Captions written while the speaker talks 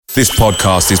This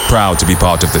podcast is proud to be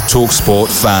part of the TalkSport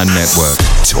Fan Network.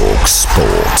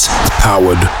 TalkSport.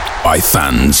 Powered by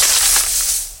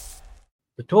fans.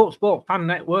 The TalkSport Fan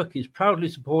Network is proudly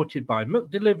supported by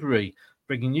McDelivery,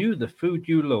 bringing you the food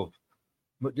you love.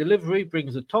 McDelivery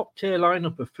brings a top-tier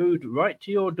lineup of food right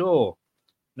to your door.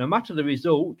 No matter the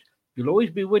result, you'll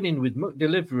always be winning with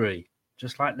McDelivery,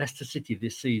 just like Leicester City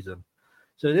this season.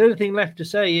 So the only thing left to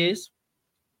say is,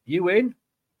 you win.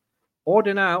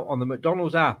 Order now on the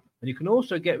McDonald's app, and you can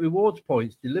also get rewards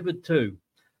points delivered too.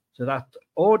 So that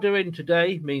ordering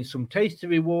today means some tasty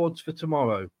rewards for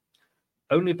tomorrow.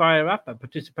 Only via app at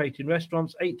participating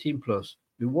restaurants, 18+.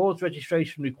 Rewards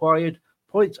registration required.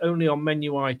 Points only on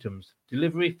menu items.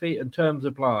 Delivery fee and terms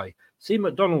apply. See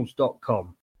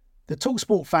mcdonalds.com. The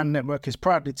TalkSport Fan Network is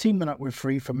proudly teaming up with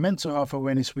Free for Mental Health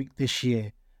Awareness Week this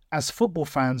year. As football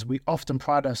fans, we often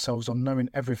pride ourselves on knowing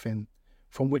everything,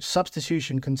 from which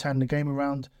substitution can turn the game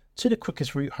around to the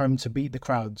quickest route home to beat the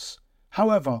crowds.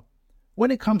 However,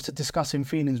 when it comes to discussing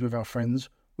feelings with our friends,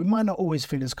 we might not always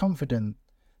feel as confident.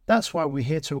 That's why we're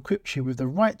here to equip you with the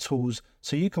right tools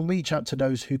so you can reach out to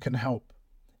those who can help.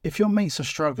 If your mates are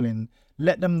struggling,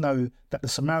 let them know that the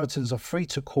Samaritans are free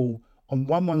to call on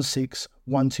 116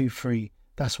 123.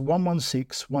 That's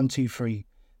 116 123.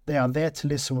 They are there to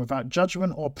listen without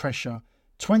judgment or pressure,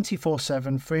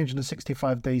 24/7,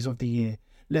 365 days of the year.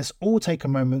 Let's all take a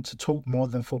moment to talk more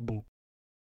than football.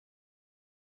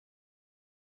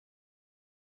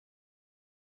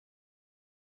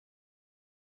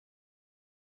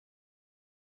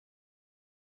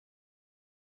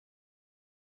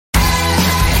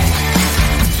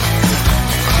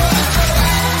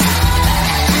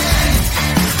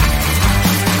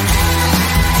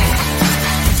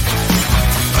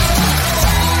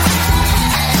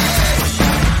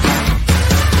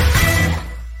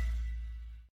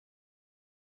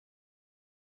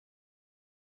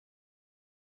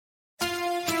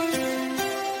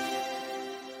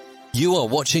 You are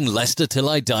watching Leicester Till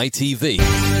I Die TV.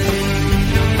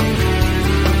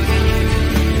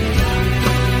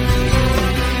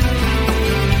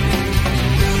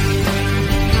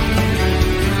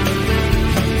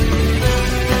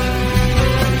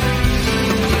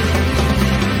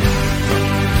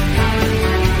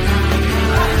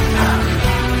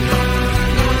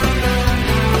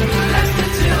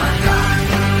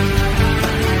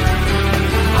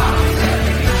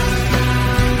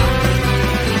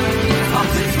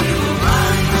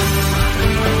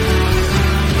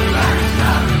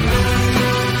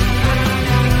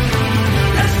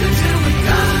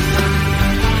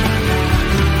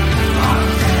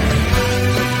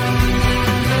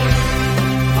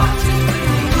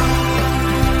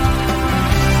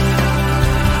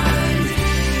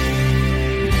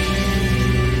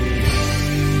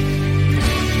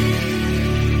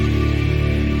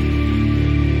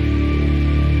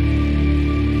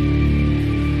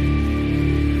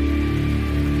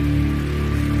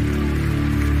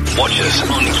 Watch us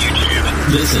on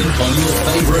YouTube. Listen on your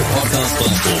favourite podcast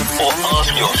platform. Or ask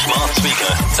your smart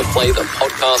speaker To play the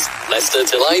podcast Leicester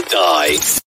Till I Die.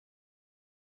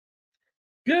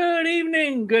 Good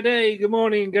evening, good day, good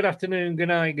morning, good afternoon, good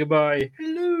night, goodbye.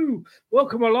 Hello,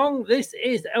 welcome along. This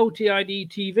is LTID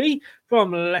TV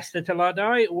from Leicester Till I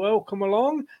Die. Welcome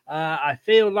along. I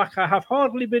feel like I have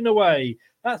hardly been away.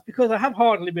 That's because I have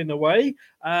hardly been away.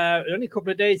 Only a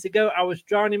couple of days ago, I was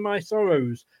drowning my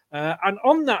sorrows. And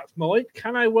on that point,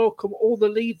 can I welcome all the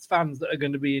Leeds fans that are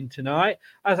going to be in tonight,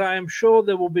 as I am sure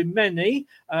there will be many,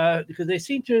 because they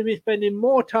seem to be spending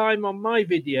more time on my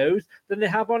videos than they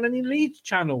have on any Leeds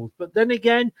channels. But then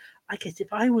again, I guess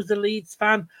if I was a Leeds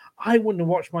fan, I wouldn't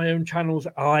watch my own channels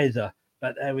either.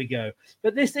 But there we go.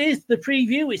 But this is the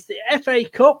preview. It's the FA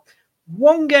Cup.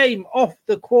 One game off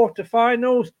the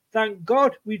quarterfinals. Thank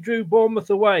God we drew Bournemouth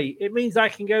away. It means I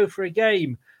can go for a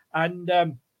game. And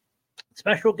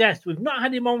special guest, we've not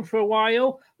had him on for a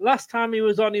while. Last time he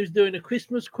was on, he was doing a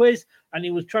Christmas quiz and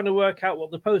he was trying to work out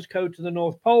what the postcode to the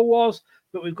North Pole was.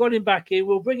 But we've got him back in.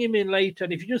 We'll bring him in later.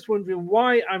 And if you're just wondering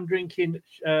why I'm drinking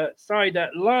cider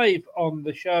live on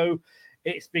the show,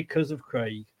 it's because of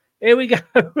Craig. Here we go.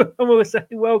 And we'll say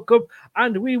welcome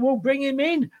and we will bring him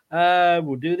in.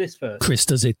 We'll do this first. Chris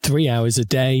does it 3 hours a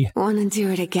day. Want to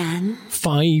do it again?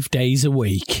 5 days a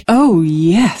week. Oh,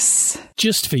 yes.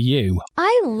 Just for you.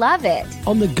 I love it.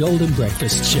 On the Golden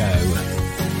Breakfast Show.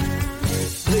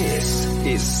 This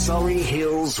is Surrey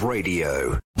Hills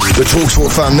Radio. The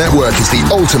TalkSport Fan Network is the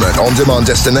ultimate on-demand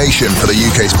destination for the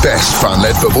UK's best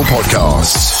fan-led football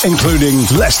podcasts, including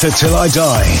Leicester Till I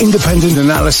Die, independent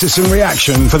analysis and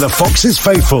reaction for the Foxes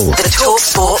faithful. The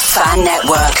TalkSport Fan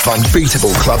Network.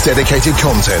 Unbeatable club-dedicated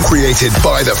content created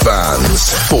by the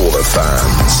fans, for the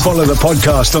fans. Follow the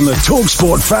podcast on the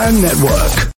TalkSport Fan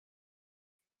Network.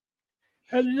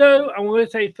 Hello, I'm going to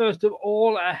say first of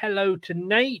all a hello to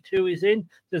Nate, who is in.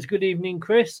 There's good evening,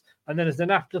 Chris, and then as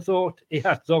an afterthought, he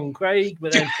has on Craig,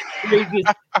 but then Craig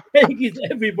is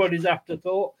everybody's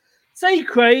afterthought. Say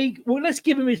Craig, well, let's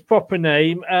give him his proper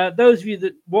name. Those of you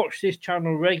that watch this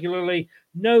channel regularly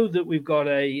know that we've got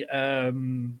a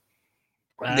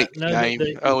nickname.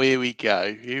 Here we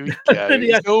go.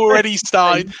 It's already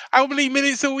started. How many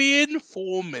minutes are we in?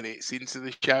 4 minutes into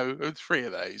the show, and 3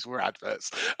 of those were adverts.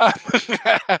 Welcome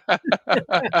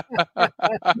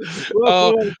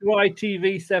to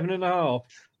ITV 7.5.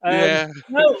 Yeah.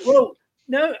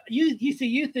 No. You see,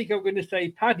 you think I'm going to say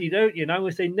Paddy, don't you? And I'm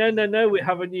going to say no. We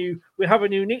have a new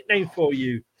nickname for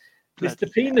you, Mr.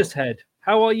 Penis Head.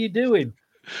 How are you doing?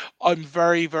 I'm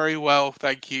very, very well,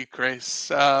 thank you, Chris.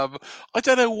 I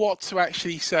don't know what to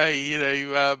actually say. It's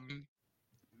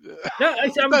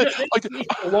your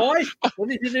wife. What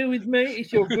does it do with me?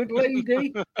 It's your good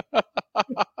lady.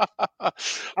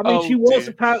 She was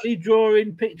apparently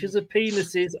drawing pictures of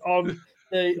penises on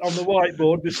the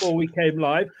whiteboard before we came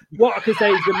live. What I can say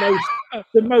is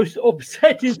the most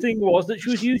upsetting thing was that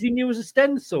she was using you as a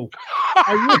stencil.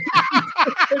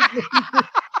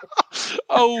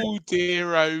 Oh dear,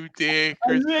 Chris.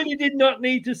 I really did not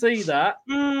need to see that.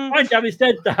 Mind having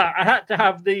said that, I had to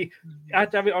have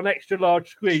it on extra large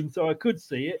screen so I could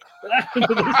see it. But that's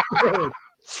another story.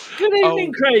 Good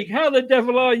evening, Craig. How the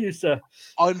devil are you, sir?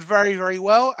 I'm very, very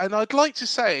well. And I'd like to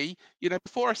say,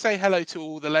 before I say hello to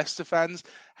all the Leicester fans,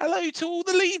 hello to all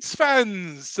the Leeds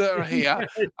fans that are here.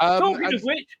 Talking of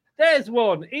which, there's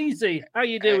one. Easy. How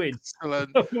you doing?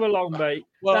 Excellent. Welcome along, mate.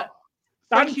 Well,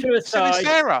 banter aside.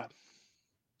 Sarah.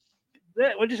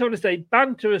 I just want to say,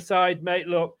 banter aside, mate,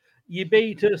 look, you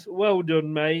beat us. Well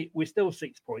done, mate. We're still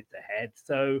 6 points ahead.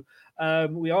 So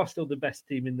we are still the best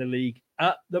team in the league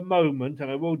at the moment. And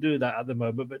I will do that at the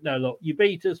moment. But no, look, you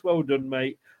beat us. Well done,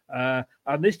 mate. And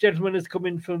this gentleman is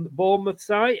coming from the Bournemouth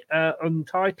site,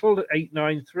 untitled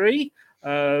 893.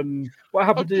 What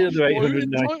happened to the other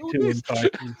 892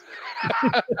 untitled?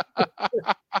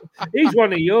 He's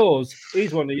one of yours.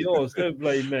 Don't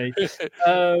blame me.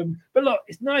 But look,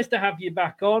 it's nice to have you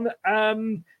back on.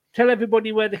 Tell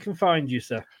everybody where they can find you,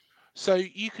 sir. So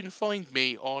you can find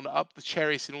me on Up the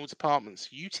Cherries in all departments,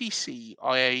 UTC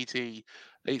IAD.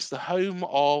 It's the home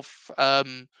of,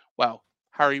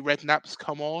 Harry Redknapp's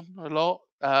come on a lot.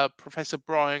 Professor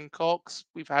Brian Cox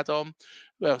we've had on.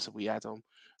 Who else have we had on?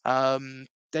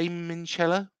 Damon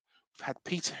Minchella. We've had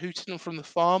Peter Hooton from the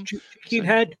farm. Chicken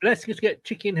Head. Let's just get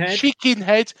Chicken Head. Chicken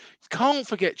Head. Can't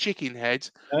forget Chicken Head.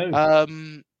 Oh.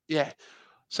 Yeah.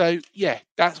 So,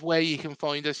 that's where you can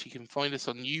find us. You can find us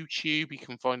on YouTube. You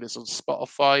can find us on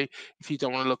Spotify. If you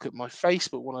don't want to look at my face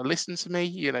but want to listen to me,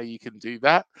 you can do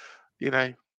that.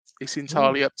 It's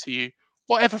entirely up to you.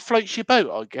 Whatever floats your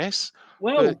boat, I guess.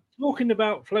 Well, talking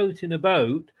about floating a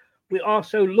boat, we are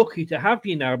so lucky to have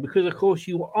you now because, of course,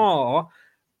 you are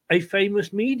a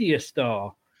famous media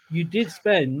star. You did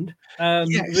spend a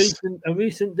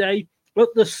recent day at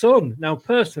the Sun. Now,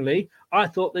 personally, I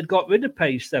thought they'd got rid of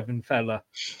Page 7 fella.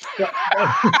 But,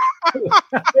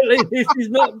 this is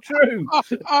not true.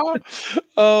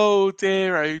 Oh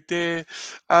dear.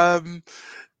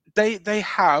 They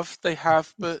have,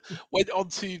 but went on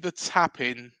to the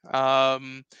tapping,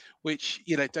 which,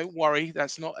 don't worry,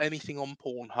 that's not anything on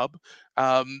Pornhub.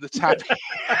 The tapping.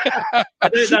 I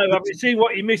don't know. Have you seen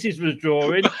what your missus was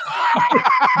drawing?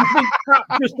 I think that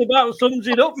just about sums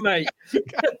it up, mate.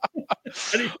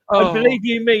 I believe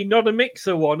you mean not a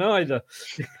mixer one either.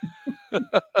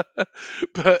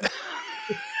 But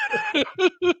you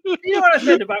know what I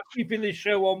said about keeping this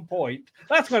show on point?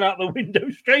 That's gone out the window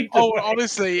straight away. Oh,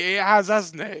 honestly, it has,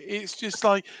 hasn't it? It's just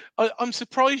like, I'm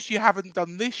surprised you haven't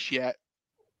done this yet.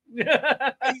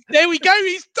 There we go.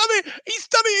 He's done it. He's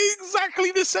done it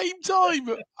exactly the same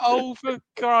time. Oh, for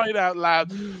crying out loud.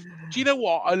 Do you know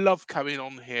what? I love coming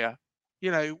on here.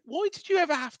 Why did you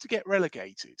ever have to get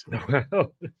relegated?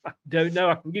 Well, I don't know.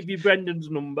 I can give you Brendan's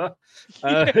number.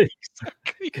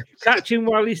 Exactly. Catch him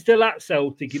while he's still at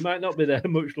Celtic. He might not be there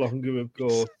much longer, of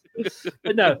course.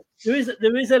 But no, there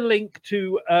is a link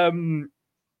to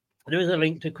There is a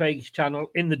link to Craig's channel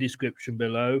in the description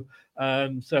below.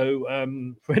 So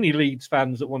for any Leeds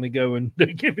fans that want to go and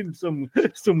give him some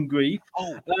grief.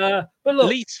 But look,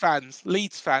 Leeds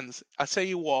fans, I tell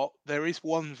you what, there is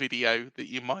one video that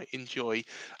you might enjoy.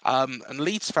 And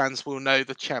Leeds fans will know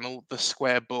the channel The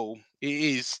Square Ball. It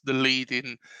is the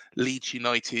leading Leeds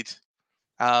United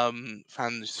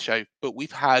fans show. But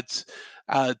we've had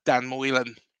Dan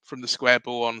Moylan from The Square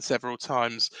Ball on several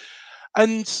times.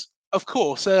 And of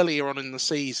course, earlier on in the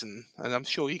season, and I'm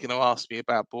sure you're going to ask me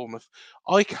about Bournemouth,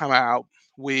 I come out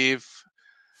with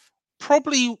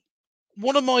probably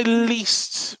one of my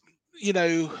least,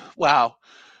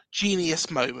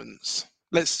 genius moments.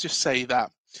 Let's just say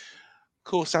that. Of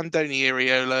course, Andoni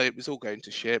Iraola, it was all going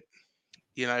to shit.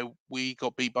 We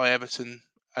got beat by Everton,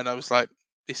 and I was like,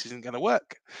 this isn't going to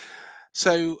work.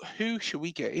 So who should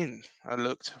we get in? I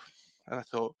looked, and I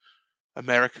thought,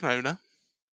 American owner,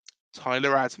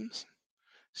 Tyler Adams,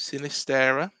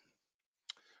 Sinistera.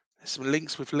 There's some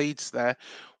links with Leeds there.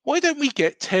 Why don't we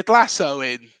get Ted Lasso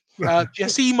in?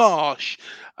 Jesse Marsh.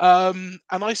 And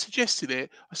I suggested it.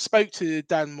 I spoke to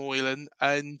Dan Moylan,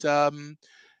 and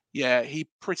he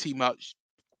pretty much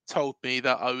told me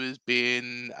that I was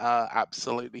being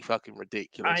absolutely fucking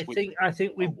ridiculous. I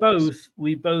think we both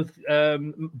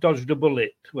dodged a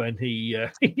bullet when he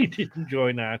didn't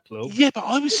join our club. Yeah, but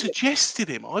I was suggesting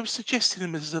him.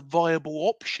 As a viable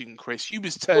option, Chris. You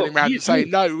was turning around and saying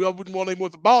no. I wouldn't want him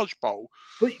with a barge pole.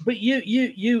 But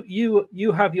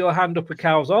you have your hand up a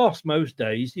cow's arse most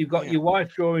days. You've got your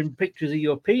wife drawing pictures of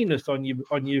your penis on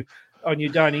your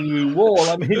dining room wall.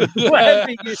 I mean,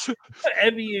 whatever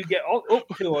you get up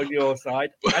to on your side,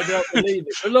 I don't believe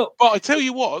it. But look, but I tell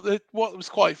you what was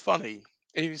quite funny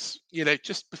is,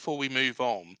 just before we move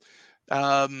on,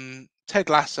 Ted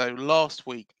Lasso last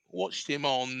week, watched him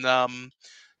on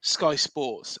Sky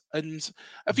Sports, and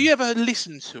have you ever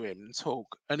listened to him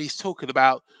talk? And he's talking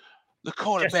about the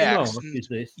quarterbacks.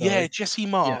 Jesse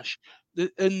Marsh,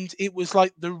 and it was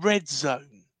like the red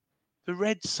zone. The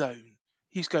red zone.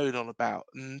 He's going on about,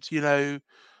 and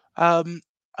and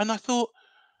I thought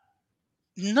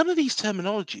none of these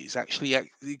terminologies actually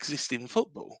exist in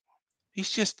football. He's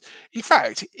just, in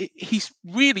fact, he's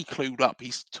really clued up.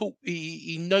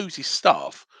 He knows his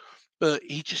stuff, but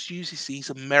he just uses these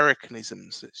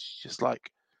Americanisms. It's just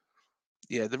like,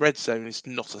 the red zone is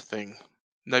not a thing.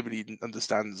 Nobody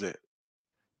understands it.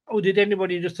 Oh, did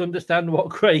anybody just understand what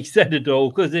Craig said at all?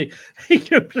 Because he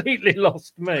completely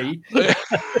lost me.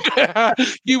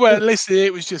 You weren't listening.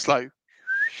 It was just like...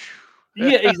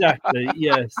 Yeah, exactly.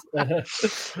 Yes. But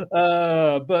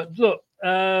look,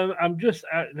 I'm just...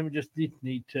 let me just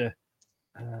need to...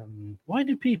 why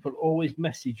do people always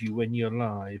message you when you're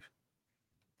live?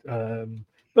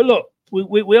 But look,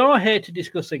 we are here to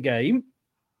discuss a game.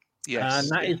 Yes. And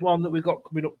that is one that we've got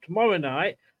coming up tomorrow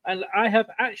night. And I have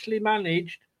actually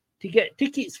managed to get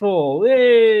tickets for.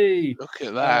 Hey! Look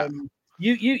at that.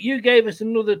 You gave us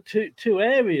another two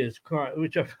areas,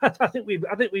 which I think we've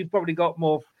probably got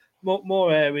more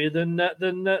area than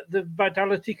the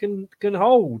Vitality can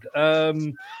hold.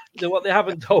 What they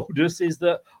haven't told us is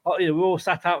that we're all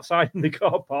sat outside in the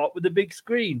car park with a big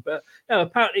screen. But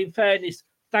apparently, in fairness,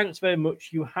 thanks very much.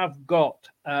 You have got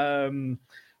been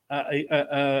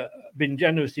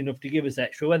generous enough to give us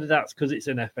extra. Whether that's because it's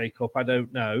an FA Cup, I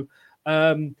don't know.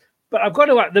 But I've got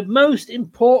to ask the most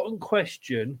important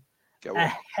question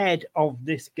ahead of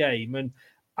this game, and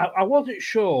I wasn't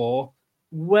sure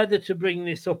whether to bring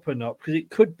this up or not because it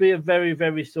could be a very,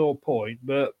 very sore point.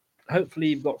 But hopefully,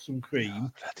 you've got some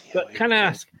cream. But can I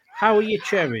ask, how are your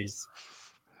cherries?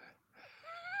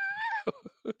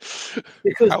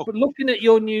 Because looking at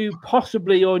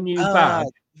possibly your new bag,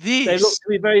 they look to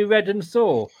be very red and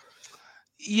sore.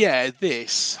 Yeah,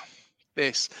 this.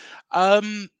 I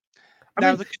mean,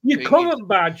 your current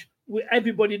badge,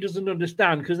 everybody doesn't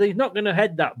understand because he's not going to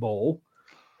head that ball.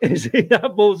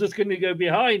 That ball's just going to go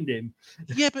behind him.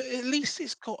 Yeah, but at least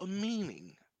it's got a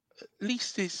meaning. At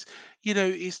least it's,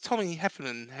 is Tommy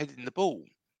Heffernan heading the ball.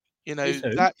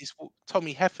 That is what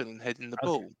Tommy Heffernan heading the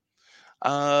ball.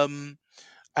 And,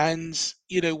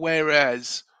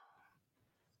 whereas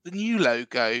the new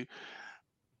logo,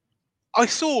 I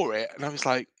saw it and I was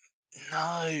like,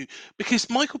 no, because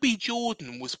Michael B.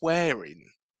 Jordan was wearing,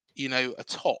 a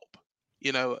top,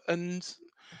 and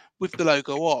with the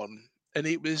logo on, and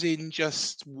it was in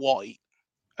just white.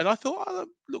 And I thought, that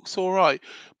looks all right.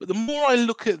 But the more I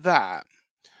look at that,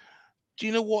 do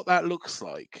you know what that looks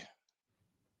like?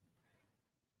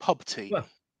 Pub team. Well,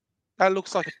 that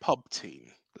looks like a pub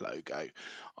team logo.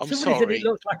 I'm sorry. Said it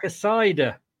looks like a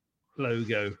cider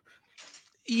logo.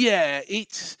 Yeah,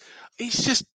 it's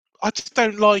just, I just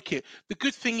don't like it. The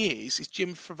good thing is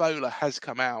Jim Favola has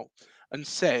come out and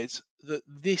said that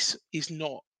this is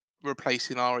not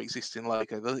replacing our existing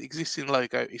logo. The existing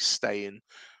logo is staying.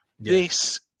 Yeah.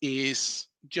 This is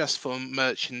just for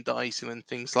merchandising and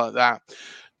things like that.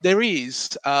 There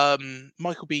is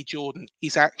Michael B. Jordan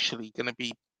is actually going to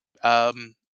be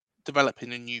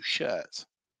developing a new shirt.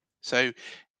 So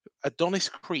Adonis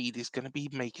Creed is going to be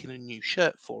making a new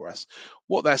shirt for us.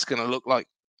 What that's going to look like,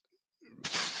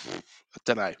 I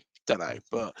don't know.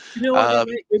 But You know what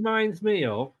it reminds me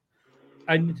of?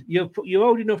 And you're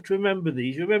old enough to remember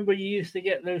these. You remember you used to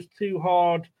get those two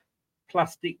hard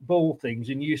plastic ball things,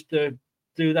 and you used to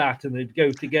do that, and they'd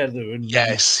go together and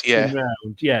yes, spin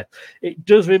round. Yeah, it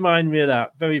does remind me of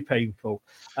that. Very painful.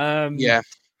 Yeah.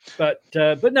 But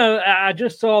no, I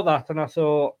just saw that and I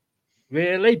thought,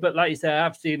 really? But like you said,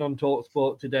 I've seen on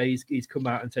TalkSport today, he's come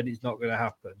out and said it's not going to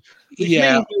happen. Which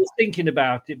means he was thinking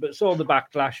about it, but saw the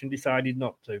backlash and decided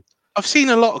not to. I've seen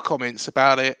a lot of comments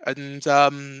about it, and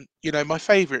my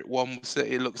favourite one was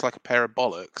that it looks like a pair of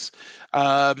bollocks.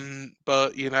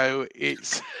 But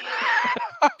it's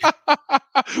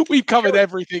we've covered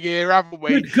everything here, haven't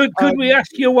we? Could we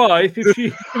ask your wife if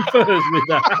she confers with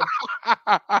that?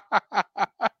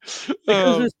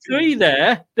 Because there's three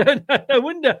there. No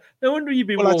wonder you've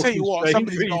been. Well, I tell you what,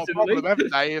 somebody's got a problem, haven't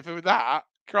they? If with that,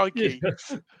 crikey.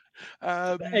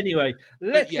 Anyway,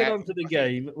 let's get on to the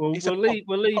game. We'll leave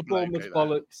Bournemouth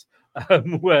bollocks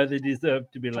where they deserve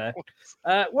to be left.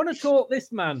 Want to talk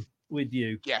this man with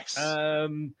you? Yes.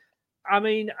 I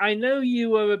mean, I know you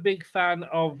were a big fan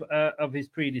of his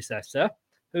predecessor,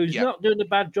 who's not doing a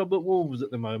bad job at Wolves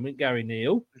at the moment, Gary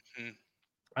Neal. Mm-hmm.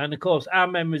 And of course, our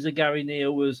memories of Gary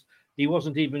Neal was he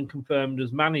wasn't even confirmed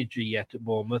as manager yet at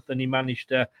Bournemouth, and he managed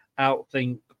to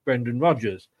outthink Brendan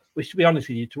Rodgers, which, to be honest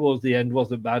with you, towards the end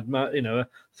wasn't bad. A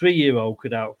 3-year-old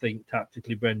could outthink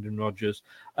tactically Brendan Rodgers.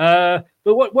 But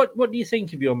what do you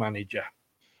think of your manager?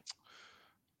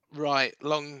 Right,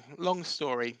 long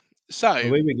story. So,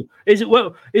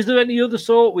 is there any other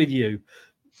sort with you?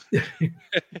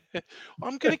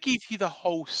 I'm going to give you the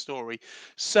whole story.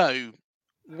 So,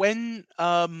 when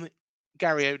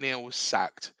Gary O'Neill was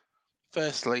sacked,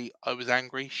 firstly, I was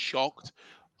angry, shocked.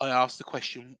 I asked the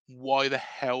question, why the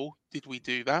hell did we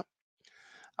do that?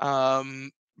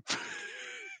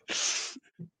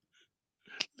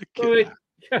 Sorry,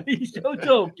 you're still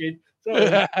talking.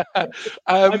 Sorry.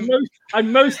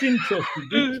 I'm most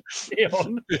interested.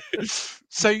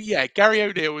 So yeah, Gary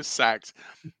O'Neill was sacked.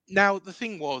 Now the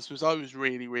thing was I was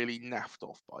really, really naffed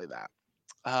off by that.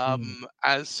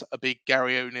 As a big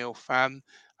Gary O'Neill fan,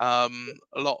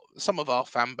 some of our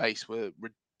fan base were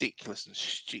ridiculous and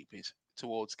stupid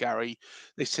towards Gary.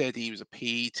 They said he was a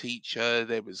PE teacher.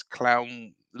 There was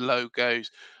clown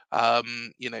logos.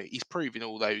 He's proving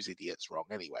all those idiots wrong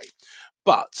anyway.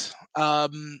 But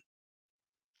Andoni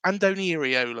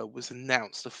Iraola was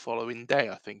announced the following day.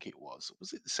 I think it was.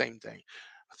 Was it the same day?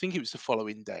 I think it was the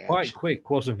following day. Quite quick,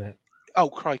 wasn't it? Oh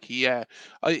crikey! Yeah,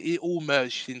 it all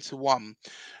merged into one.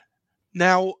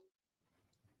 Now,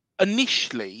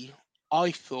 initially,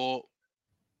 I thought,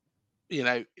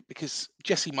 because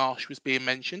Jesse Marsh was being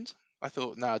mentioned, I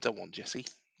thought, no, I don't want Jesse.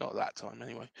 Not at that time,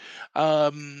 anyway.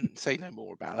 Say no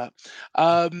more about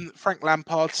that. Frank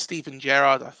Lampard, Steven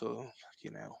Gerrard. I thought,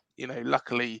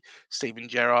 luckily Steven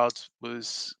Gerrard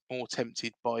was more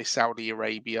tempted by Saudi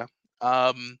Arabia.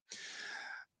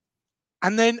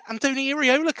 And then Andoni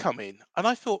Iraola come in, and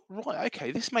I thought, right,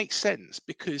 okay, this makes sense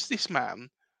because this man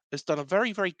has done a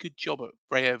very, very good job at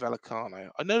Rayo Vallecano.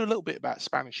 I know a little bit about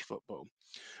Spanish football,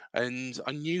 and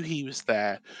I knew he was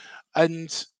there.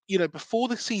 And before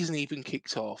the season even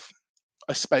kicked off,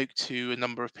 I spoke to a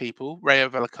number of people, Rayo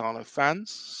Vallecano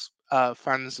fans,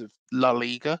 fans of La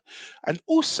Liga, and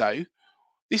also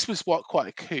this was quite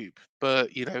a coup, but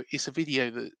it's a video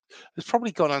that has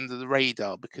probably gone under the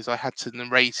radar because I had to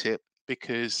narrate it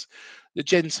because the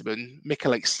gentleman,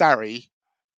 Mikel Extari,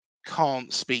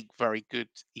 can't speak very good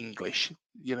English,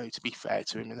 to be fair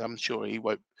to him, and I'm sure he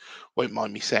won't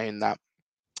mind me saying that.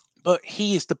 But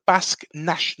he is the Basque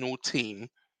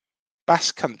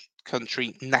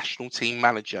country national team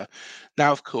manager.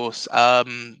 Now, of course,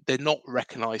 they're not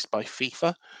recognised by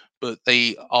FIFA, but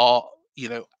they are,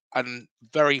 a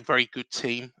very, very good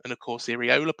team. And of course,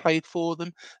 Iraola played for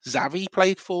them. Xavi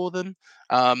played for them.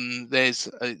 There's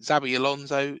Xabi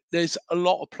Alonso. There's a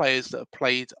lot of players that have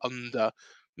played under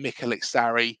Mikel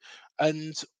Extari.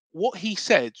 And what he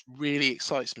said really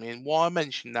excites me. And why I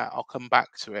mentioned that, I'll come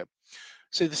back to it.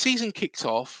 So the season kicked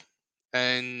off,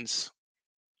 and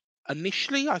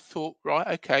initially I thought, right,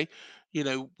 okay,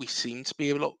 we seem to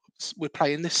be we're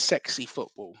playing this sexy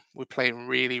football. We're playing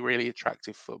really, really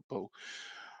attractive football.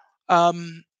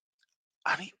 And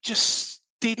it just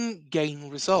didn't gain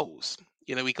results.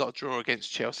 We got a draw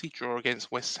against Chelsea, draw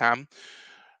against West Ham.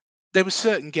 There were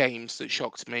certain games that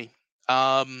shocked me.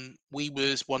 We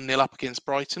was 1-0 up against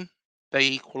Brighton. They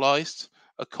equalised.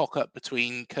 A cock-up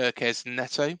between Kirkes and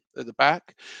Neto at the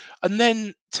back. And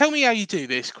then, tell me how you do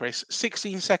this, Chris.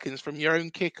 16 seconds from your own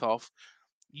kickoff,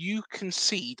 you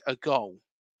concede a goal.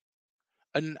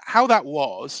 And how that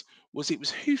was it was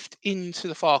hoofed into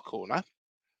the far corner,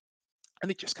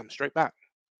 and it just comes straight back.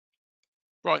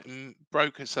 Brighton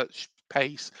broke at such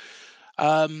pace.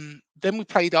 Then we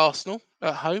played Arsenal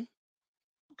at home.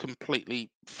 Completely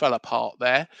fell apart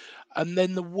there. And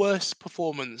then the worst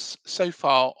performance so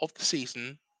far of the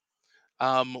season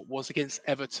was against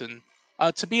Everton.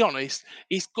 To be honest,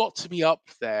 it's got to be up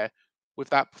there with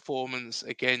that performance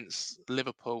against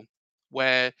Liverpool,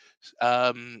 where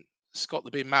Scott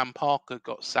the Big Man Parker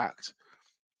got sacked.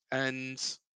 And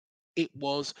it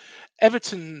was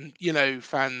Everton,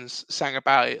 fans sang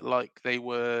about it like they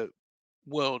were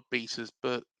world beaters,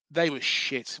 but they were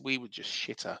shit. We were just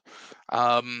shitter.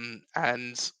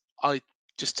 And I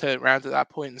just turned around at that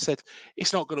point and said,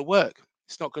 it's not going to work.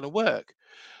 It's not going to work.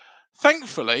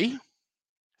 Thankfully,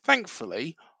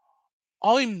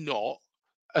 I'm not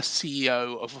a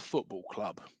CEO of a football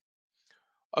club.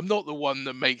 I'm not the one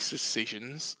that makes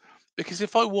decisions, because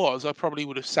if I was, I probably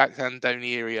would have sacked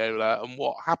Andoni Iraola, and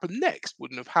what happened next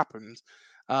wouldn't have happened,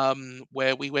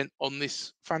 where we went on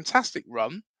this fantastic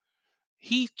run.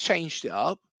 He changed it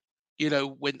up,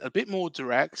 went a bit more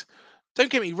direct. Don't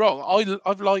get me wrong,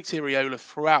 I've liked Iraola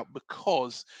throughout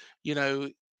because,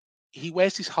 he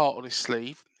wears his heart on his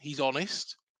sleeve. He's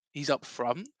honest. He's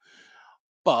upfront.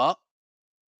 But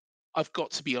I've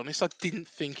got to be honest, I didn't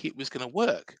think it was going to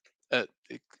work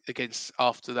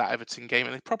after that Everton game,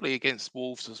 and probably against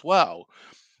Wolves as well.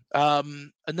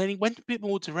 And then he went a bit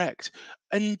more direct.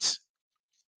 And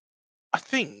I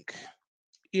think,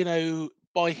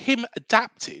 by him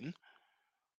adapting,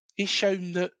 he's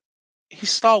shown that his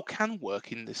style can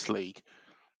work in this league.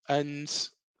 And,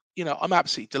 I'm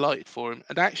absolutely delighted for him.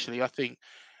 And actually, I think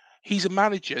he's a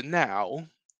manager now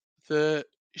that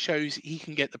shows he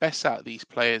can get the best out of these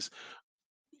players.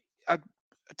 I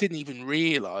didn't even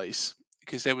realise,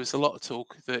 because there was a lot of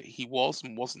talk that he was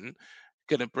and wasn't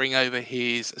going to bring over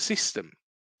his assistant,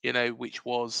 which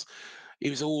was, it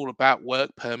was all about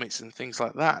work permits and things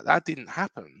like that. That didn't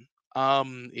happen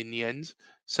in the end.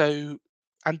 So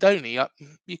Andoni,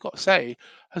 you've got to say,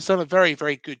 has done a very,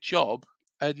 very good job.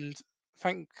 And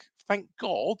thank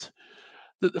God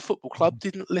that the football club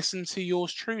didn't listen to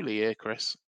yours truly here,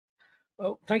 Chris.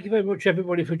 Well, thank you very much,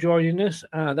 everybody, for joining us.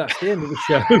 That's the end of the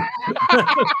show.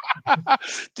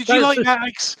 Did you like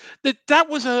that? That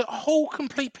was a whole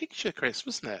complete picture, Chris,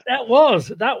 wasn't it? That was.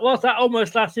 That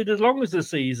almost lasted as long as the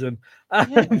season.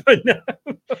 Yeah.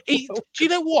 Do you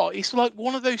know what? It's like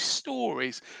one of those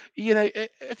stories.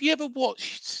 Have you ever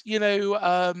watched,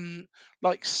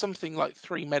 like something like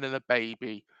Three Men and a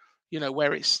Baby?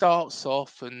 Where it starts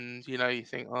off and you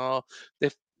think, oh,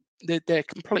 they're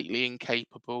completely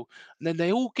incapable, and then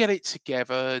they all get it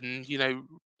together and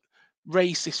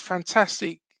raise this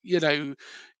fantastic young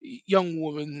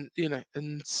woman,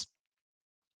 and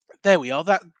there we are.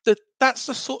 That's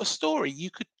the sort of story you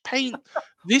could paint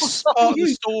this part of the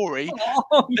story.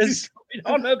 As,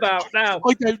 on about now?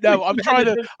 I don't know. I'm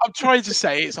trying to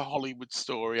say it's a Hollywood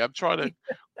story. I'm trying to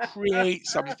create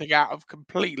something out of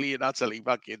completely and utterly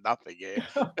fucking nothing here.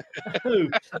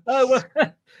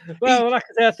 Well, like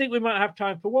I say, I think we might have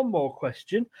time for one more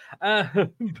question.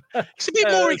 It's a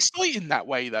bit more exciting that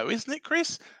way, though, isn't it,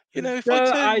 Chris? If I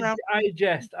turn around... I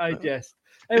jest.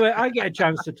 Anyway, I get a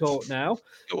chance to talk now.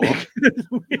 Go on.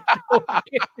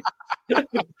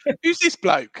 Who's this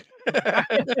bloke?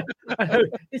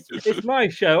 It's my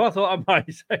show. I thought I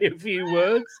might say a few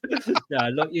words. No,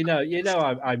 look,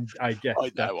 I jest.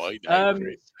 I know.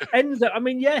 Enzo, I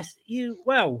mean, yes,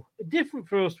 different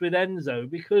for us with Enzo,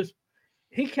 because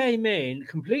he came in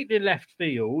completely left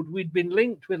field. We'd been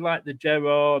linked with like the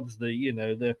Gerrards,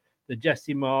 the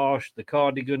Jesse Marsh, the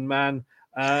Cardigan Man,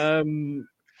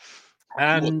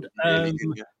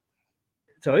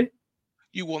 sorry,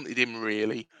 you wanted him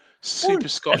really, Super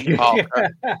Scotty Parker.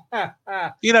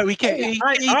 He out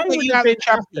the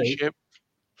championship.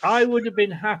 I would have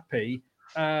been happy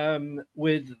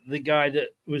with the guy that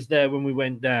was there when we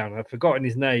went down. I've forgotten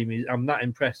his name. I'm not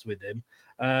impressed with him.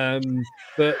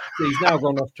 But he's now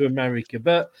gone off to America.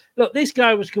 But look, this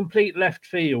guy was complete left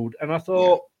field, and I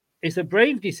thought it's a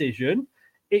brave decision.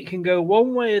 It can go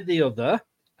one way or the other,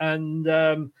 and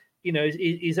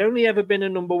he's only ever been a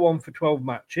number one for 12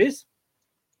 matches.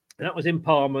 And that was in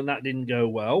Parma, and that didn't go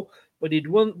well. But he'd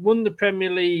won the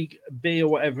Premier League B or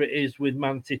whatever it is with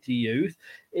Man City youth.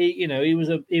 He was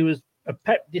a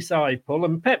Pep disciple,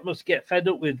 and Pep must get fed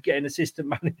up with getting assistant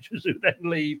managers who then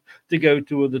leave to go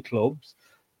to other clubs.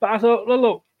 But I thought, well,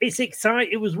 look, it's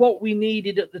exciting. It was what we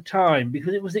needed at the time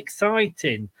because it was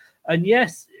exciting. And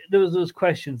yes, there was those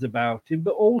questions about him,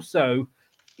 but also,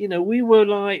 we were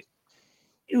like,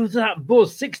 it was that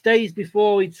buzz 6 days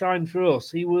before he'd signed for us.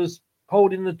 He was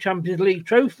holding the Champions League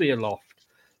trophy aloft.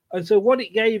 And so what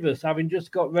it gave us, having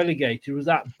just got relegated, was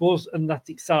that buzz and that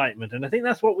excitement. And I think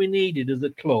that's what we needed as a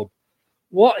club.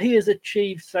 What he has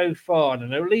achieved so far, and I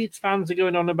know Leeds fans are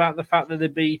going on about the fact that they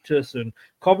beat us, and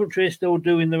Coventry are still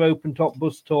doing their open top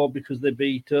bus tour because they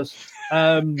beat us.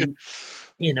 But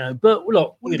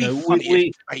look, we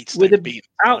with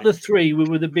out the three, we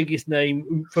were the biggest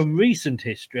name from recent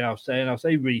history. I'll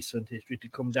say recent history to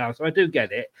come down. So I do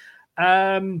get it.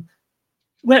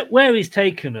 Where he's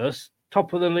taken us,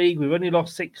 top of the league, we've only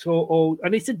lost 6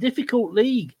 and it's a difficult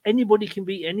league. Anybody can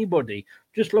beat anybody.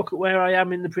 Just look at where I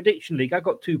am in the prediction league. I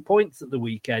got 2 points at the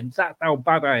weekend. That's how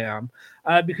bad I am,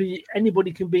 because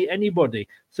anybody can beat anybody.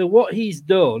 So what he's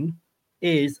done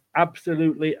is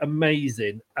absolutely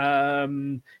amazing.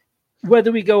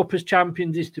 Whether we go up as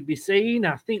champions is to be seen.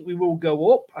 I think we will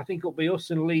go up. I think it'll be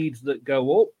us and Leeds that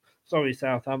go up. Sorry,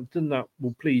 Southampton. That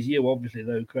will please you, obviously,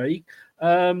 though, Craig.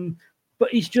 But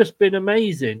he's just been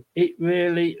amazing. It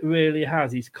really, really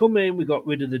has. He's come in. We got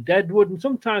rid of the deadwood. And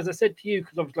sometimes I said to you,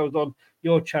 because obviously I was on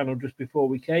your channel just before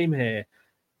we came here,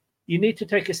 you need to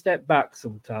take a step back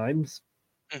sometimes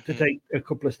to take a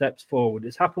couple of steps forward.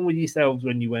 It's happened with yourselves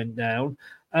when you went down.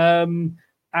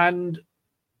 And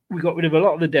we got rid of a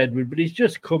lot of the deadwood, but he's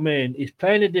just come in. He's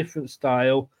playing a different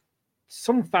style.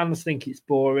 Some fans think it's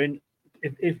boring.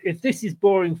 If this is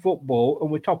boring football and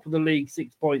we're top of the league,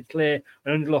 6 points clear,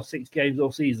 and only lost 6 games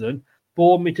all season,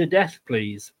 bore me to death,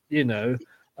 please. Mate,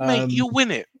 you'll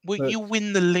win it. You'll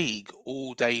win the league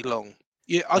all day long.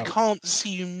 I can't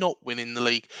see you not winning the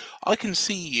league. I can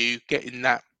see you getting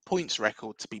that points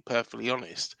record, to be perfectly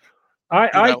honest.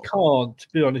 I can't, to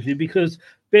be honest with you, because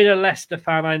being a Leicester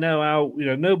fan, I know how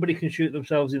nobody can shoot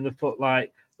themselves in the foot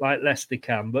like Leicester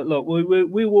can. But look, we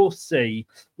will see.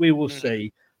 We will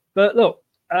see. But look,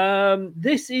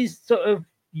 this is sort of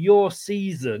your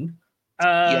season.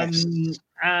 Yes.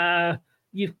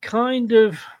 You've kind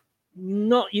of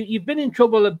you've been in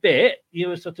trouble a bit. You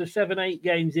were sort of 7-8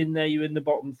 games in there. You're in the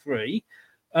bottom 3.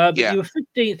 But you were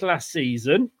 15th last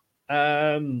season,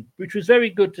 which was very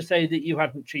good to say that you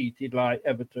hadn't cheated like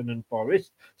Everton and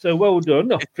Forest. So well done.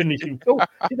 Not finishing. Cool.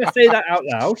 Did I say that out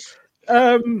loud?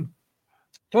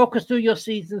 Talk us through your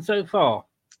season so far.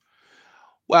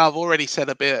 Well, I've already said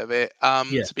a bit of it.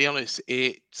 To be honest,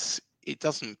 it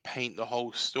doesn't paint the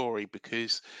whole story,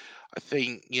 because I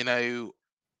think,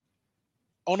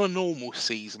 on a normal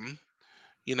season,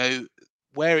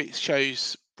 where it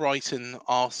shows Brighton,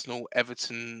 Arsenal,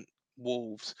 Everton,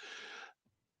 Wolves,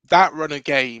 that run of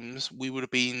games, we would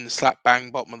have been slap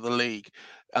bang bottom of the league.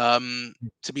 To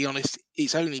be honest,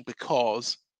 it's only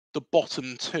because the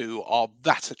bottom 2 are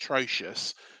that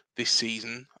atrocious this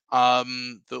season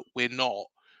that we're not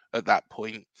at that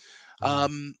point.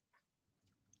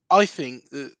 I think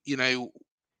that,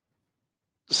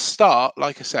 the start,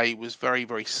 like I say, was very,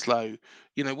 very slow.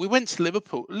 We went to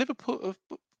Liverpool.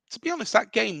 To be honest,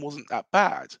 that game wasn't that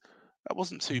bad. That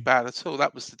wasn't too bad at all.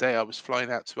 That was the day I was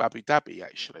flying out to Abu Dhabi,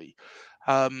 actually.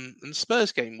 And the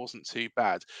Spurs game wasn't too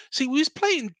bad. See, we was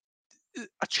playing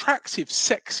attractive,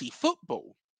 sexy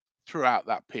football throughout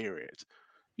that period.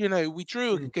 We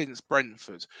drew against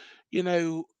Brentford. We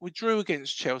drew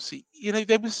against Chelsea.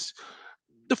 The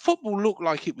football looked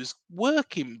like it was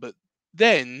working, but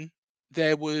then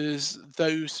there was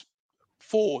those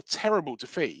 4 terrible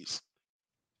defeats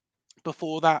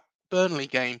before that Burnley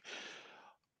game.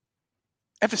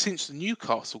 Ever since the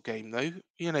Newcastle game, though,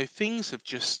 things have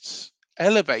just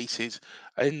elevated,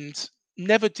 and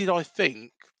never did I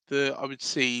think that I would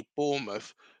see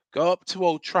Bournemouth go up to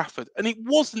Old Trafford. And it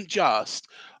wasn't just,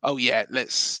 oh yeah,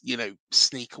 let's,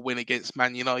 sneak a win against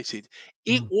Man United.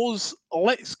 It was,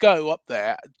 let's go up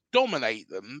there, dominate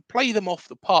them, play them off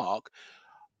the park.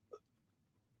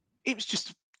 It was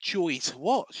just joy to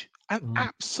watch, an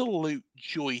absolute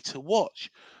joy to watch.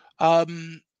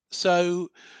 So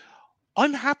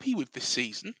I'm happy with this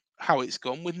season, how it's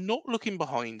gone. We're not looking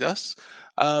behind us.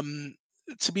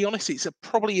 To be honest, it's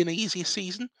probably an easier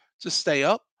season to stay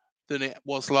up than it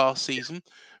was last season,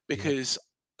 because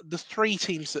the 3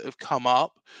 teams that have come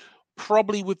up,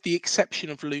 probably with the exception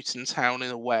of Luton Town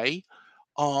in a way,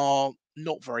 are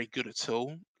not very good at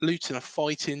all. Luton are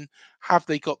fighting. Have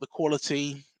they got the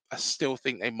quality? I still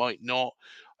think they might not.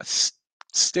 I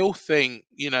still think,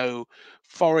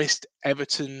 Forest,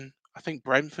 Everton, I think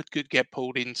Brentford could get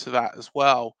pulled into that as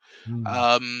well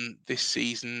this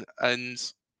season.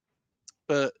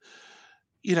 But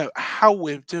how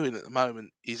we're doing at the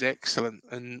moment is excellent.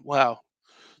 And well,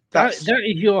 that is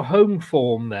your home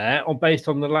form there, or based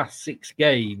on the last 6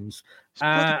 games,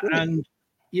 and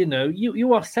you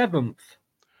are 7th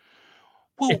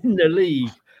in the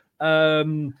league.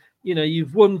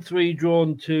 You've won 3,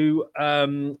 drawn 2,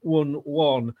 won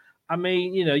 1. I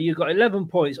mean, you've got 11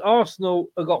 points. Arsenal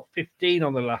have got 15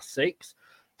 on the last 6.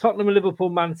 Tottenham, Liverpool,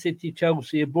 Man City,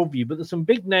 Chelsea above you, but there's some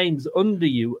big names under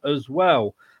you as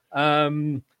well.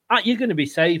 You're going to be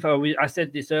safe. I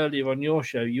said this earlier on your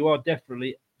show. You are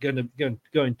definitely going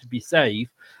to be safe.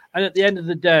 And at the end of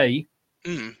the day,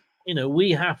 you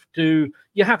have to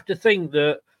think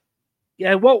that,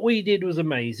 what we did was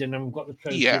amazing, and we've got the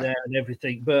trophy there and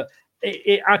everything. But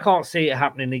I can't see it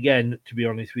happening again, to be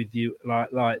honest with you,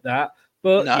 like that.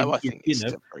 But no, I think it's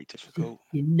still very difficult.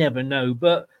 You never know.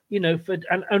 But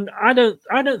and I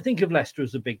don't think of Leicester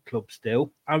as a big club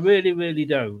still. I really, really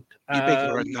don't. You're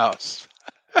bigger than us.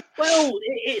 Well,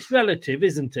 it's relative,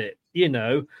 isn't it?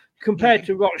 Compared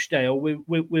to Rochdale,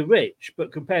 we're rich,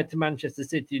 but compared to Manchester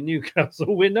City and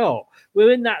Newcastle, we're not.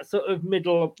 We're in that sort of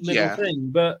middle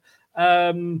thing. But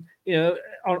on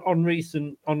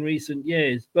recent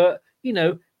years. But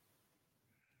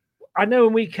I know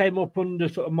when we came up under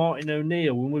sort of Martin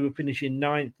O'Neill, when we were finishing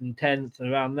 9th and 10th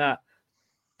and around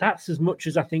that's as much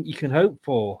as I think you can hope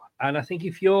for. And I think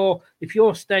if you're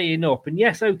staying up, and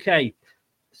yes, okay,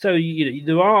 so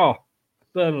there are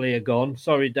Burnley are gone.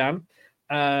 Sorry, Dan.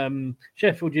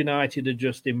 Sheffield United are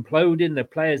just imploding. The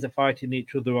players are fighting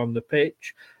each other on the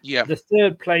pitch. Yeah. The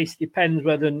 3rd place depends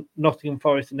whether Nottingham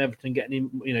Forest and Everton get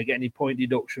any point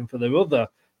deduction for their other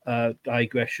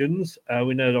digressions.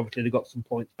 We know obviously they got some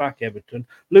points back, Everton.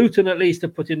 Luton at least are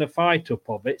putting a fight up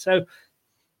of it. So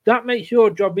that makes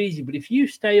your job easy. But if you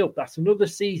stay up, that's another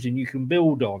season you can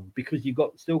build on, because you've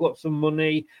still got some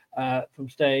money from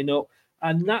staying up.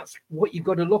 And that's what you've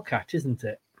got to look at, isn't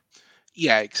it?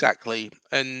 Yeah, exactly.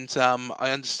 And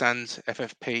I understand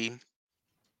FFP,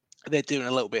 they're doing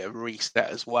a little bit of a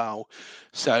reset as well.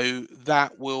 So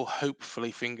that will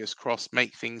hopefully, fingers crossed,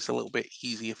 make things a little bit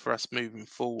easier for us moving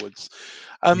forwards.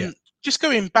 Just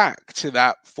going back to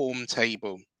that form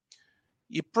table,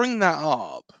 you bring that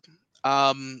up,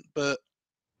 but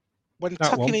when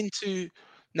tucking into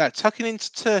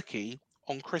Turkey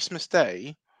on Christmas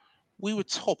Day, we were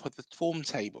top of the form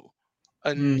table.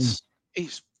 And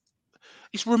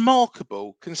it's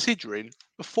remarkable considering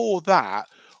before that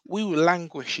we were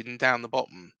languishing down the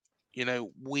bottom,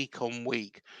 week on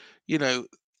week.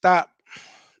 That,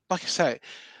 like I say,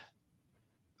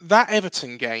 that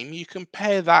Everton game, you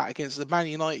compare that against the Man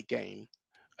United game,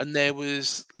 and there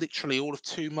was literally all of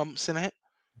 2 months in it.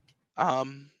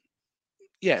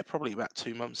 Probably about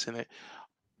 2 months in it.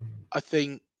 I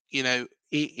think, it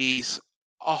is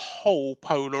a whole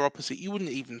polar opposite. You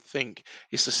wouldn't even think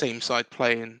it's the same side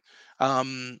playing.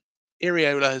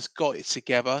 Iriola has got it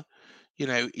together,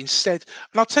 instead,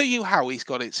 and I'll tell you how he's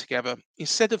got it together.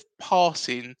 Instead of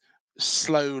passing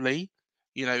slowly,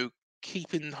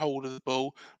 keeping hold of the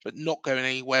ball, but not going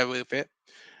anywhere with it,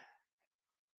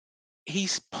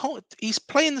 he's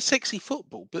playing the sexy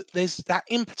football, but there's that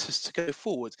impetus to go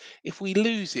forward. If we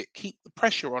lose it, keep the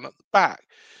pressure on at the back.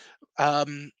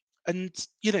 And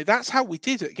that's how we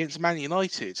did it against Man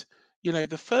United.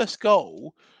 The first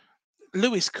goal,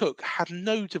 Lewis Cook had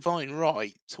no divine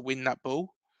right to win that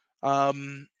ball.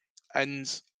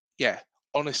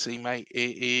 Honestly, mate,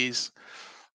 it's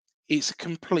a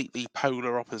completely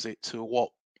polar opposite to what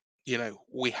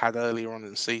we had earlier on in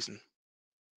the season.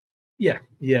 Yeah.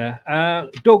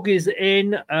 Doug is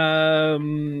in.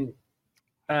 I'm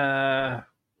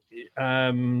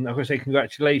going to say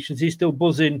congratulations. He's still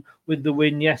buzzing with the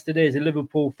win yesterday. As a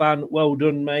Liverpool fan, well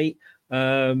done, mate.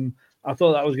 I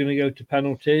thought that was going to go to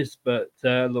penalties, but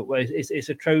look, it's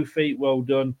a trophy. Well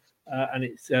done, and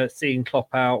it's seeing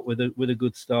Klopp out with a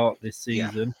good start this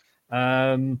season.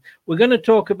 Yeah. We're going to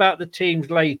talk about the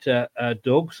teams later,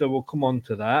 Doug. So we'll come on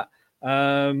to that.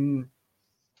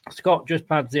 Scott just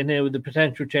pads in here with the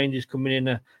potential changes coming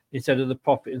in instead of the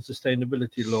profit and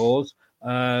sustainability laws.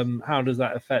 How does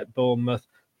that affect Bournemouth?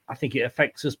 I think it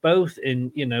affects us both.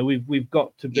 We've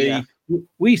got to be. Yeah.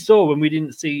 We saw when we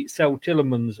didn't sell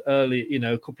Tillemans early,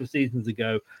 a couple of seasons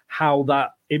ago, how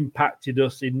that impacted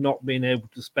us in not being able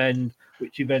to spend,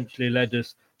 which eventually led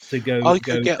us to go I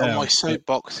could get on my down.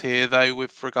 soapbox here, though,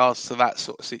 with regards to that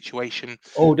sort of situation.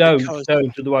 Oh, Because,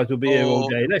 don't. Otherwise, we'll be here all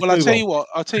day. Let's well, I'll move tell on. you what.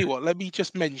 I'll tell you what. Let me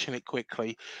just mention it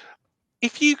quickly.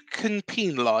 If you can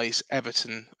penalise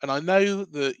Everton, and I know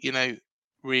that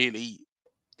really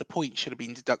the point should have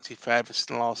been deducted for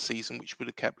Everton last season, which would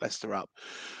have kept Leicester up.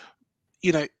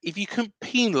 If you can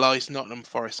penalise Nottingham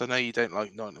Forest, I know you don't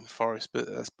like Nottingham Forest,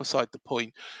 but that's beside the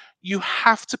point. You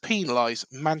have to penalise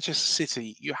Manchester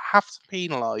City. You have to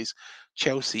penalise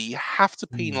Chelsea. You have to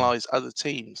penalise other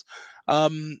teams,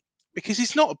 because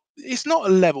it's not a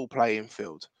level playing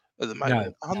field at the No,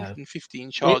 moment. no. 115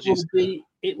 It charges.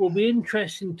 will be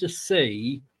interesting to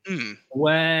see Mm,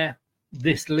 where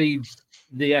this leads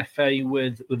the FA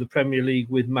with the Premier League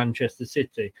with Manchester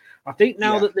City. I think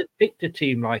now yeah. that they've picked a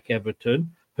team like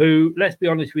Everton, who, let's be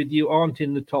honest with you, aren't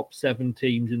in the top 7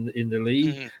 teams in the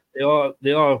league.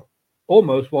 They are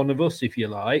almost one of us, if you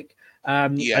like.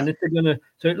 Yeah. And if they're gonna,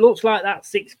 so it looks like that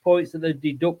 6 points that they've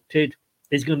deducted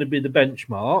is going to be the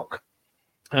benchmark.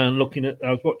 And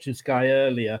I was watching Sky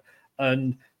earlier,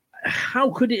 and how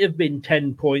could it have been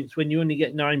 10 points when you only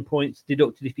get 9 points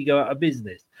deducted if you go out of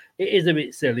business? It is a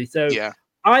bit silly. So Yeah.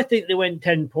 I think they went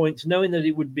 10 points knowing that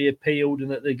it would be appealed and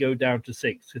that they go down to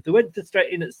 6. If they went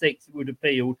straight in at 6, it would have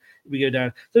appealed, we go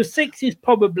down. So 6 is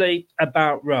probably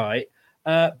about right.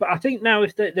 But I think now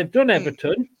if they've done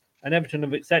Everton, and Everton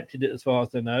have accepted it as far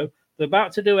as I know, they're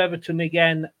about to do Everton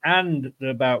again, and they're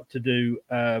about to do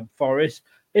Forest.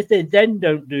 If they then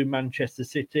don't do Manchester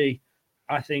City,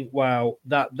 I think, wow,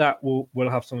 that will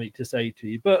have something to say to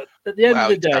you. But at the end of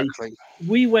the day,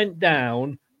 we went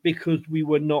down because we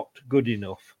were not good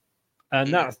enough,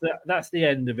 and that's the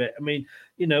end of it. I mean,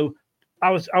 I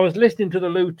was listening to the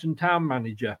Luton town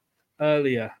manager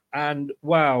earlier, and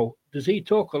wow, does he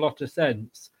talk a lot of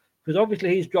sense? Because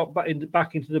obviously he's dropped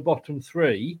back into the bottom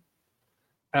 3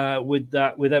 with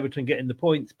Everton getting the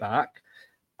points back,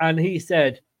 and he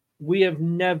said we have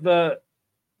never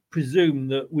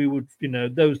presumed that we would,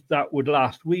 those that would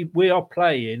last. We are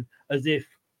playing as if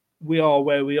we are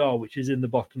where we are, which is in the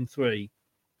bottom 3.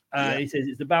 He says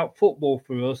it's about football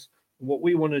for us. What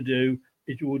we want to do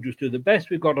is we'll just do the best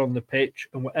we've got on the pitch,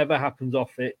 and whatever happens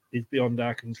off it is beyond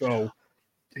our control.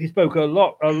 He spoke a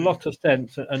lot of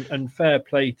sense and fair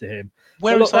play to him.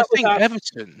 Whereas I think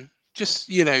Everton, just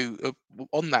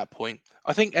on that point,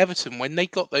 I think Everton, when they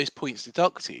got those points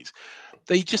deducted,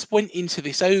 they just went into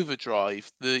this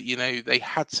overdrive that they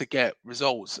had to get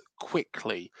results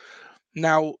quickly.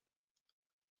 Now,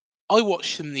 I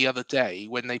watched them the other day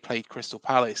when they played Crystal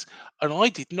Palace, and I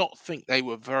did not think they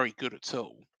were very good at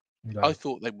all. No. I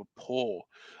thought they were poor.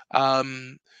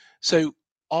 So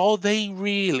are they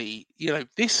really,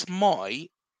 this might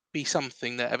be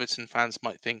something that Everton fans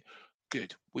might think,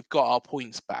 good, we've got our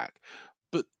points back.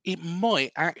 But it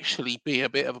might actually be a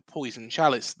bit of a poison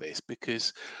chalice, this,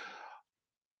 because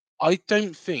I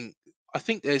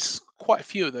think there's quite a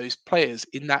few of those players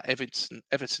in that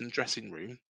Everton dressing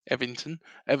room. Everton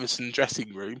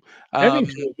dressing room. Everton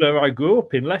was where I grew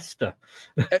up in Leicester.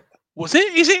 Was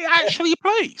it? Is it actually a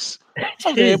place?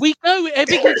 Oh, there we go.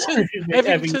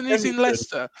 Everton is in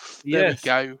Leicester. There we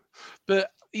go.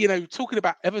 But talking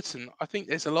about Everton, I think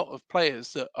there's a lot of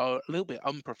players that are a little bit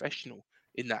unprofessional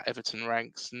in that Everton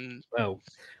ranks, and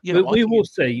we will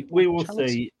see. We will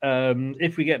see.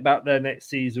 If we get back there next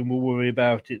season, we'll worry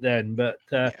about it then. But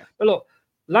look,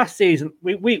 last season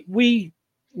we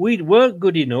weren't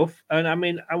good enough, and I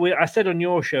mean, I said on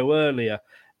your show earlier,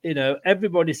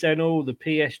 everybody saying, "Oh, the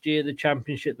PSG, the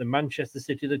Championship, the Manchester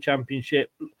City, the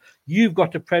Championship. You've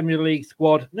got a Premier League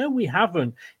squad." No, we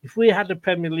haven't. If we had a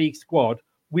Premier League squad,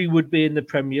 we would be in the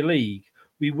Premier League.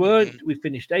 We weren't. We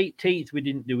finished 18th. We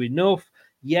didn't do enough.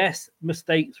 Yes,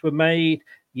 mistakes were made.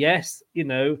 Yes,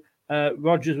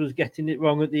 Rodgers was getting it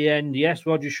wrong at the end. Yes,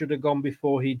 Rodgers should have gone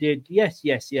before he did. Yes.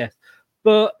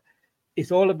 But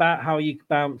it's all about how you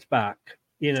bounce back.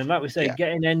 Like we say,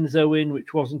 getting Enzo in,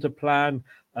 which wasn't a plan.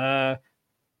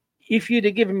 If you'd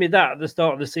have given me that at the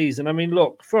start of the season, I mean,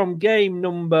 look, from game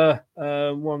number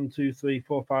 1, 2, 3,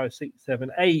 4, 5, 6,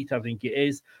 7, 8, I think it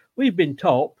is, we've been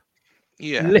top.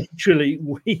 Literally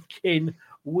week in,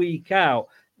 week out.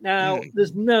 Now,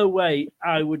 there's no way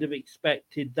I would have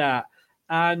expected that.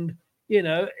 And,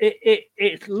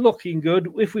 it's looking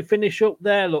good. If we finish up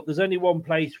there, look, there's only one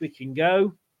place we can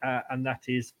go, and that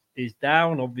is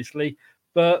down, obviously.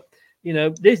 But,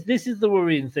 this is the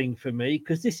worrying thing for me,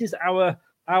 because this is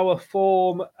our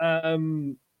form,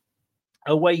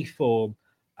 away form.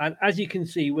 And as you can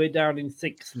see, we're down in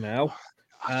 6th now.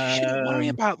 You shouldn't worry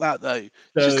about that, though.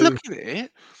 Just looking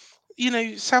at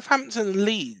it, Southampton and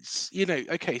Leeds,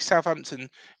 okay, Southampton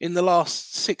in the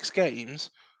last 6 games,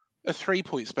 are 3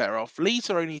 points better off. Leeds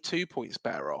are only 2 points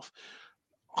better off.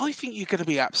 I think you're going to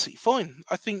be absolutely fine.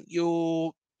 I think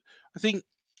I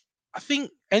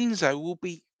think Enzo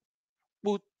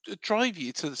will drive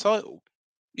you to the title.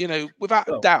 Without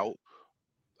a Well, doubt,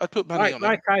 I'd put money on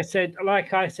him.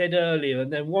 like I said earlier,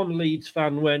 and then one Leeds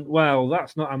fan went, "Well,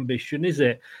 that's not ambition, is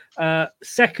it?"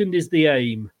 Second is the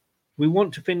aim. We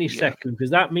want to finish second because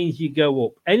that means you go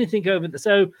up. Anything over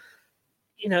the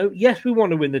yes, we want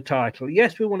to win the title.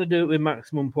 Yes, we want to do it with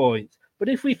maximum points. But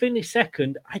if we finish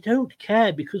second, I don't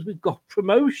care because we've got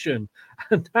promotion,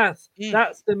 and that's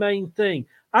the main thing.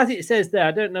 As it says there,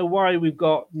 I don't know why we've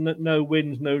got no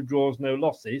wins, no draws, no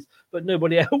losses, but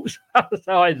nobody else has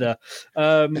either.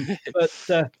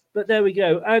 But there we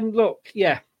go. And look,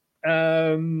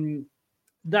 that's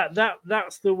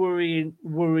the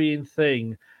worrying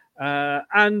thing,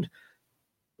 and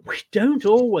we don't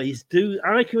always do.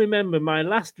 I can remember my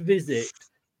last visit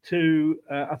to,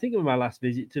 I think my last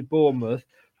visit to Bournemouth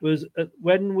was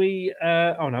when we,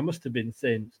 no, must have been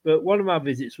since, but one of our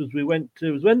visits was when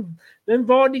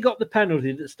Vardy got the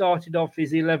penalty that started off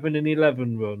his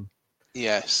 11-11 run.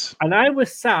 Yes. And I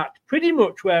was sat pretty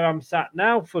much where I'm sat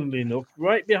now, funnily enough,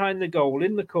 right behind the goal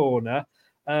in the corner.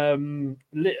 And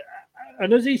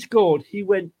as he scored, he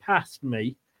went past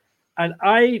me. And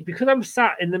because I'm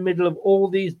sat in the middle of all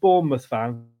these Bournemouth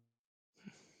fans,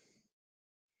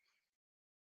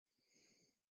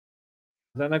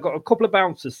 and I got a couple of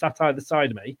bouncers sat either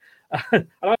side of me,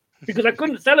 because I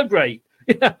couldn't celebrate.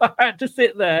 I had to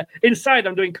sit there inside.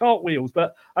 I'm doing cartwheels,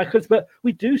 but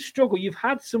we do struggle. You've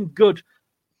had some good,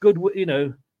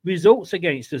 results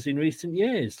against us in recent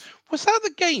years. Was that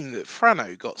the game that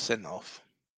Frano got sent off?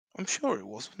 I'm sure it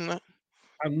was, wasn't it?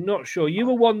 I'm not sure. You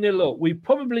were 1-0 up. We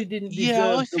probably didn't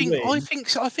deserve the win. I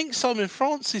think Simon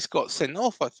Francis got sent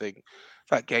off. I think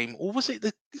that game, or was it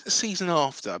the season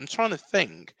after? I'm trying to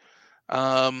think.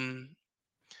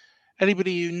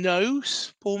 Anybody who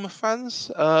knows Bournemouth fans,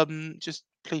 just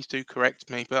please do correct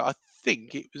me. But I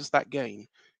think it was that game,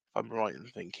 if I'm right in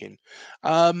thinking.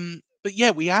 But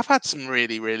yeah, we have had some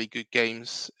really, really good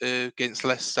games against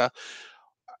Leicester.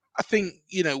 I think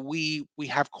we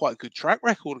have quite a good track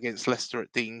record against Leicester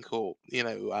at Dean Court. You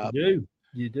do.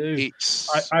 It's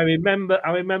I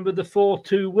remember the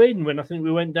 4-2 win when I think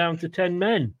we went down to 10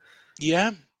 men.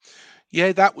 Yeah,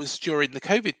 that was during the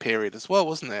COVID period as well,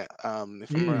 wasn't it? If I'm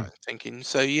right in thinking.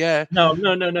 So yeah. No,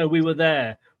 we were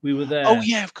there. Oh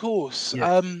yeah, of course.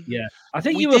 Yeah. I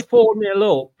think you were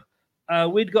 4-0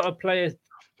 up. We'd got a player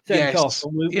sent off,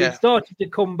 and we started to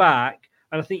come back.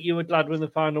 And I think you were glad when the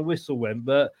final whistle went.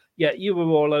 But yeah, you were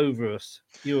all over us.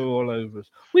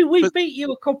 We beat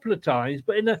you a couple of times,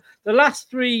 but in the last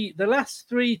three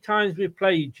times we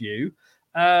played you,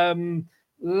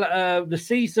 the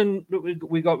season that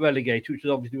we got relegated, which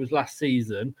obviously was last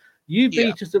season, you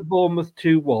beat us at Bournemouth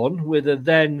 2-1 with a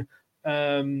then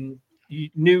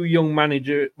new young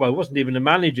manager. Well, it wasn't even a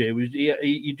manager. It was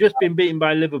you'd just been beaten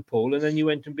by Liverpool, and then you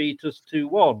went and beat us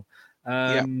 2-1.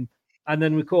 And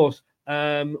then, of course,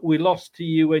 we lost to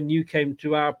you when you came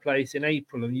to our place in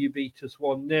April, and you beat us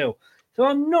 1-0. So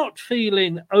I'm not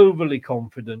feeling overly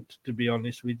confident, to be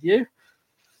honest with you.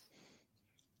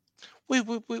 We've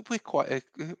got quite a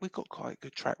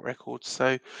good track record.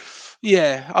 So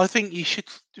yeah, I think you should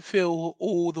feel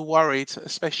all the worried,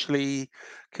 especially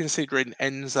considering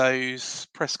Enzo's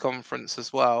press conference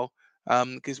as well,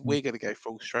 because we're going to go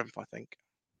full strength, I think.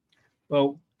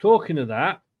 Well, talking of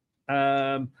that,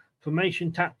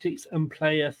 formation tactics and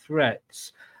player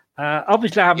threats.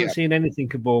 Obviously, I haven't seen anything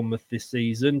of Bournemouth this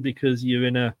season because you're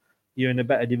in a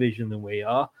better division than we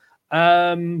are.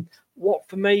 What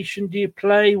formation do you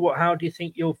play? How do you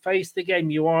think you'll face the game?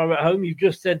 You are at home. You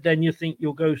just said then you think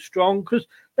you'll go strong. Because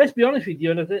let's be honest with you,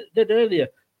 and I said earlier,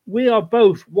 we are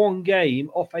both one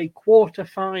game off a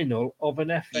quarter-final of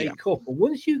an FA Cup. And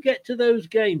once you get to those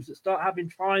games that start having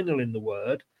final in the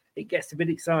word, it gets a bit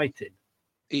exciting.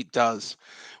 It does.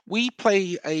 We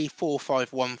play a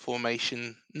 4-5-1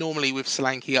 formation, normally with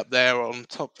Solanke up there on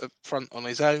top up front on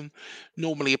his own,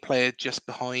 normally a player just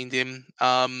behind him.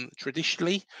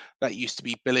 Traditionally, that used to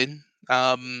be Billin.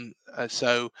 But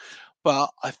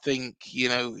I think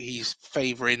he's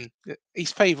favouring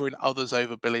others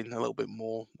over Billin a little bit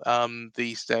more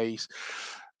these days.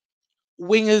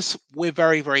 Wingers, we're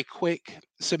very, very quick.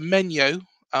 So Menyo,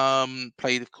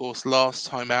 played, of course, last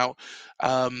time out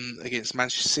against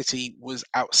Manchester City, was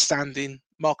outstanding.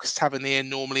 Marcus Tavernier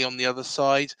normally on the other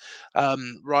side.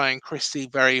 Ryan Christie,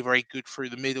 very, very good through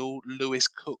the middle. Lewis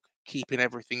Cook keeping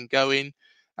everything going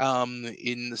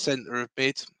in the centre of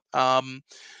mid.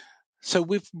 So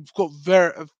we've got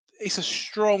it's a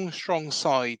strong, strong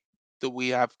side that we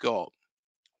have got.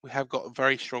 We have got a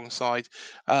very strong side.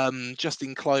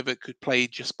 Justin Kluivert could play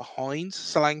just behind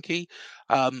Solanke,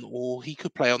 or he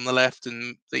could play on the left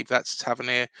and leave that to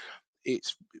Tavernier.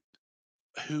 It's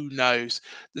who knows.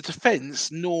 The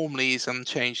defence normally is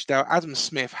unchanged. Now Adam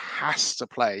Smith has to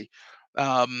play.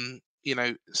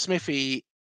 Smithy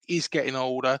is getting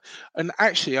older, and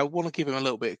actually I want to give him a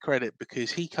little bit of credit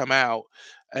because he come out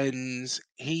and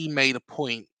he made a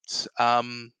point.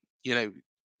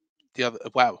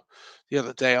 The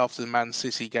other day after the Man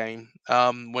City game,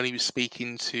 when he was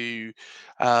speaking to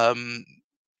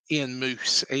Ian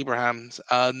Moose Abrahams,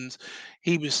 and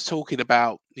he was talking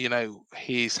about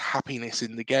his happiness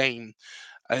in the game,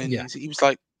 and he was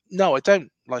like, "No, I don't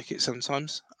like it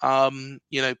sometimes,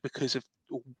 because of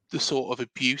the sort of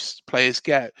abuse players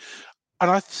get," and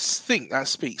I think that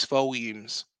speaks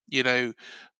volumes,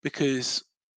 because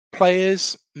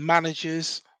players,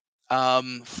 managers,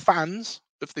 fans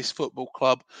of this football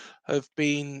club have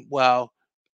been, well,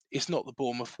 it's not the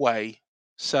Bournemouth way.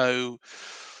 So,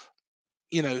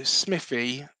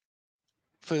 Smithy,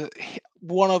 for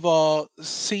one of our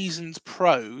seasoned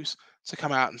pros to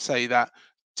come out and say that,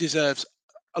 deserves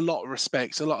a lot of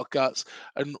respect, a lot of guts,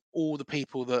 and all the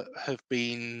people that have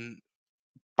been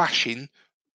bashing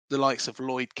the likes of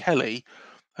Lloyd Kelly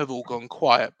have all gone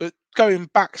quiet. But going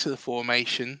back to the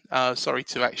formation, sorry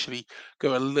to actually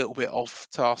go a little bit off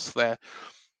task there.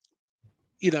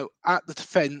 At the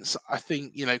defence, I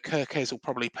think, Kirkes will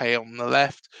probably play on the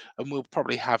left, and we'll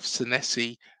probably have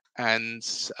Senesi and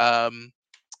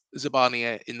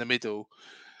Zabania in the middle.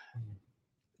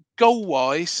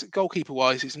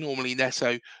 Goalkeeper-wise, it's normally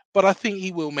Neto, but I think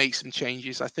he will make some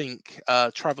changes. I think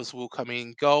Travers will come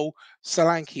in goal.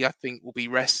 Solanke, I think, will be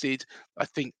rested. I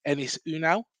think Enis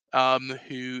Unal,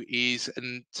 who is a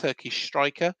Turkish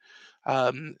striker,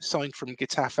 signed from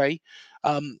Getafe.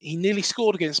 He nearly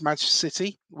scored against Manchester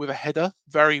City with a header.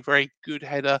 Very, very good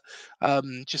header.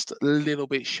 Just a little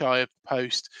bit shy of the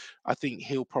post. I think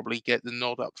he'll probably get the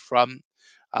nod up front.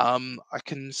 I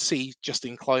can see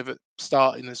Justin Kluivert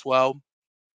starting as well.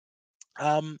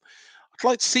 I'd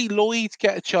like to see Lloyd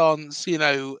get a chance,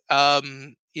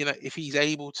 if he's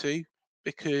able to,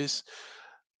 because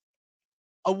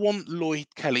I want Lloyd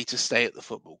Kelly to stay at the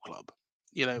football club.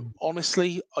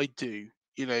 Honestly, I do.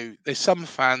 There's some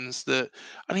fans that,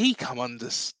 and he come under.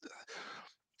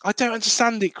 I don't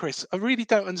understand it, Chris. I really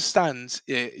don't understand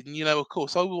it. And, of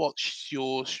course, I watched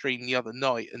your stream the other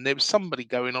night, and there was somebody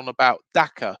going on about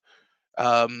Daka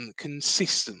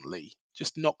consistently.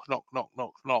 Just knock, knock, knock,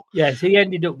 knock, knock. Yes, he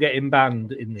ended up getting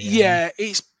banned in the end. Yeah,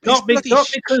 it's not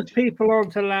because people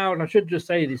aren't allowed. And I should just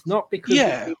say this: not because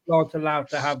people aren't allowed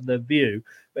to have their view,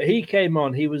 but he came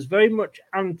on. He was very much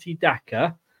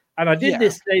anti-Daka, and I did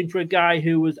this thing for a guy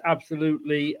who was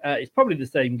absolutely. It's probably the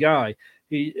same guy.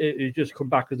 He's just come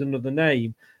back as another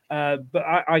name. But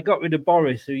I got rid of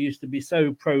Boris, who used to be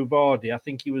so pro Vardy. I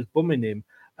think he was bumming him.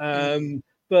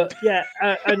 But yeah,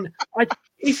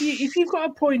 if you've got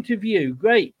a point of view,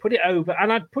 great, put it over.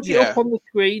 And I'd put it up on the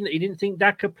screen that he didn't think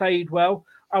Daka played well,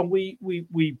 and we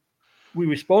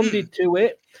responded to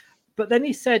it. But then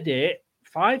he said it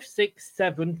 5, 6,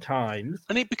 7 times,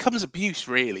 and it becomes abuse,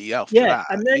 really. After that,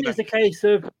 and then it's a case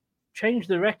of change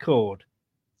the record.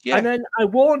 Yeah. And then I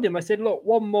warned him. I said, "Look,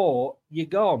 one more, you're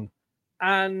gone."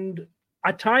 And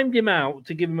I timed him out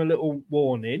to give him a little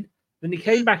warning. Then he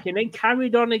came back in and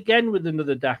carried on again with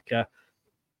another Daka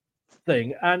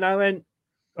thing. And I went,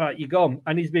 "Right, you're gone."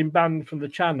 And he's been banned from the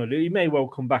channel. He may well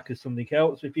come back as something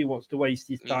else if he wants to waste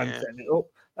his time setting it up.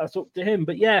 That's up to him.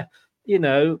 But yeah,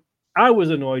 I was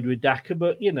annoyed with Daka,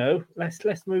 but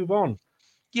let's move on.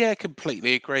 Yeah,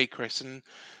 completely agree, Chris. And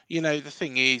the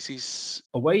thing is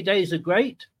away days are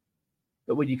great,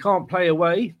 but when you can't play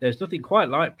away, there's nothing quite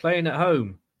like playing at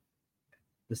home.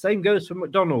 The same goes for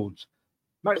McDonald's.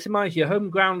 Maximise your home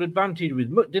ground advantage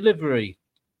with McDelivery.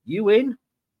 You in?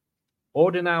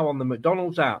 Order now on the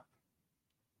McDonald's app.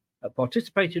 At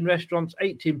participating restaurants,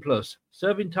 18 plus.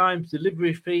 Serving times,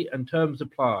 delivery fee and terms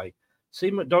apply. See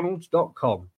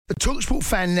mcdonalds.com. The TalkSport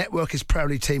Fan Network is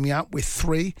proudly teaming up with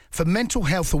 3 for Mental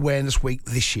Health Awareness Week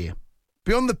this year.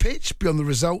 Beyond the pitch, beyond the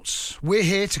results, we're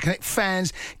here to connect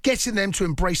fans, getting them to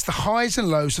embrace the highs and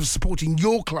lows of supporting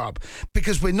your club,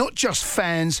 because we're not just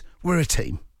fans, we're a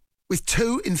team. With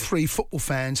 2 in 3 football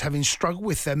fans having struggled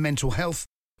with their mental health,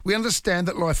 we understand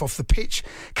that life off the pitch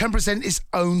can present its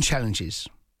own challenges.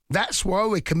 That's why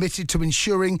we're committed to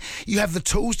ensuring you have the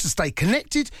tools to stay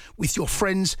connected with your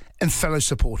friends and fellow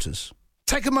supporters.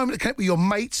 Take a moment to connect with your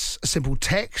mates. A simple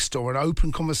text or an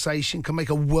open conversation can make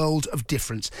a world of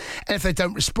difference. And if they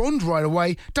don't respond right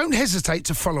away, don't hesitate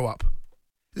to follow up.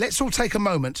 Let's all take a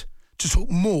moment to talk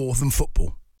more than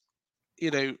football.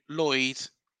 Lloyd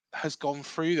has gone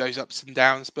through those ups and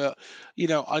downs, but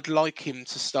I'd like him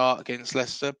to start against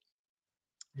Leicester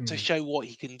to show what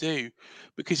he can do,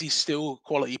 because he's still a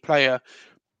quality player.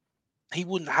 He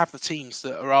wouldn't have the teams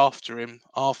that are after him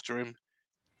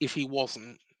if he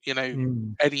wasn't.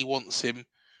 Eddie wants him,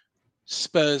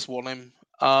 Spurs want him.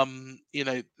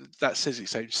 That says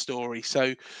its own story.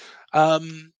 So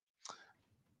hopefully,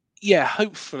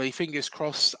 fingers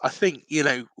crossed. I think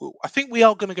we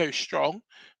are going to go strong,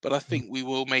 but I think we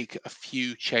will make a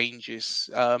few changes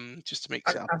just to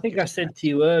mix it up. I think I said to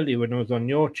you earlier when I was on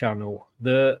your channel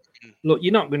that look,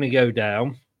 you're not going to go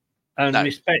down. And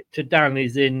respect to Dan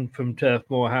is in from Turf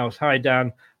Moorhouse. Hi,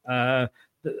 Dan.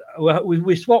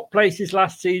 We swapped places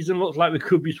last season. Looks like we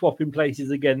could be swapping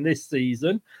places again this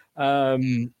season. But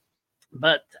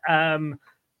no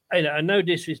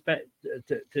disrespect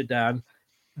to Dan,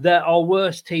 there are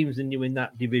worse teams than you in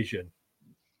that division.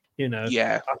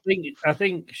 Yeah. I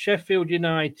think Sheffield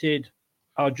United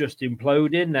are just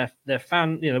imploding. Their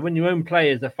fan, when your own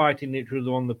players are fighting each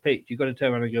other on the pitch, you've got to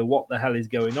turn around and go, "What the hell is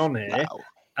going on here?" Wow.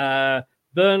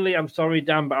 Burnley, I'm sorry,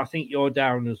 Dan, but I think you're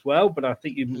down as well. But I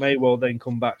think you may well then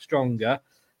come back stronger.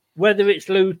 Whether it's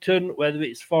Luton, whether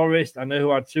it's Forest, I know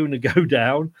who I'd sooner go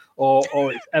down, or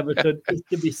it's Everton, is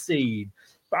to be seen.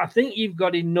 But I think you've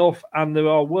got enough, and there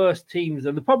are worse teams.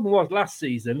 And the problem was last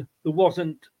season, there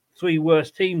wasn't 3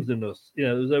 worse teams than us.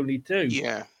 There was only 2.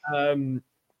 Yeah. So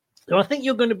I think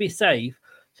you're going to be safe.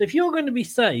 So if you're going to be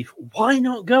safe, why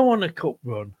not go on a cup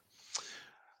run?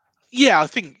 Yeah, I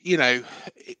think,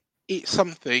 it's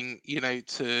something,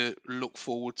 to look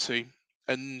forward to.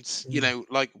 And,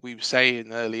 like we were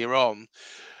saying earlier on,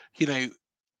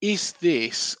 is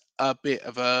this a bit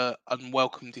of a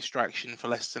unwelcome distraction for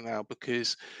Leicester now?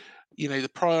 Because, the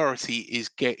priority is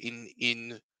getting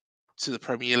in to the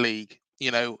Premier League.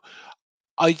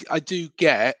 I do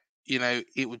get,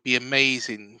 it would be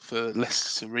amazing for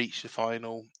Leicester to reach the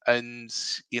final. And,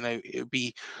 it would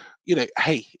be,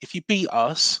 hey, if you beat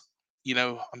us,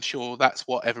 I'm sure that's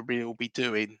what everybody will be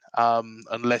doing,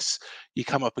 unless you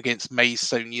come up against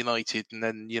Maidstone United, and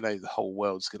then the whole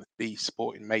world's going to be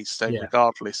supporting Maidstone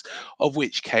regardless. Of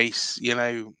which case,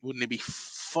 wouldn't it be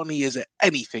funny as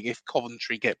anything if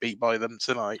Coventry get beat by them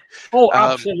tonight? Oh,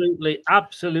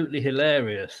 absolutely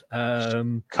hilarious.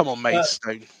 Come on,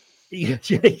 Maidstone. Yeah,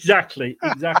 exactly.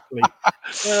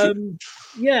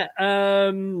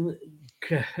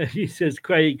 He says,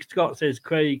 Scott says,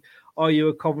 Craig, are you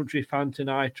a Coventry fan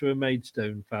tonight or a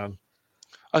Maidstone fan?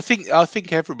 I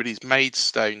think everybody's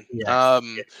Maidstone. Yes.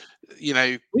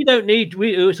 We don't need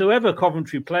whoever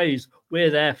Coventry plays, we're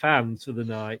their fans for the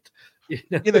night.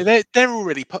 They're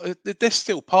already they're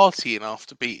still partying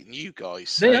after beating you guys.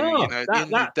 So, they are. At the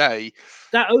end of the day,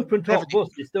 that open top bus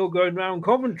is still going around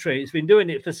Coventry. It's been doing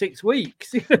it for 6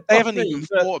 weeks. They haven't even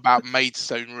thought about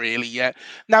Maidstone really yet.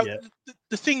 Now,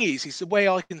 the thing is the way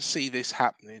I can see this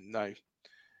happening, though,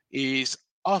 is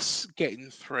us getting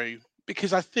through,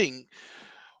 because I think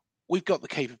we've got the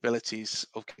capabilities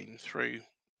of getting through,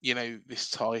 this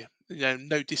tie.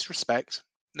 No disrespect.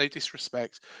 I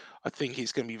think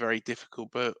it's going to be very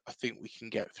difficult, but I think we can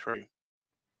get through.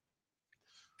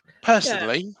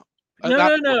 Personally,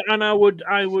 no. And I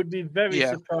would be very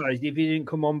surprised if he didn't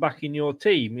come on back in your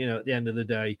team. At the end of the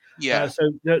day,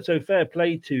 so fair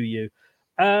play to you.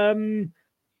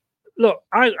 Look,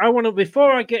 I want to,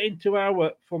 before I get into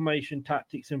our formation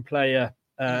tactics and player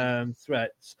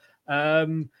threats, I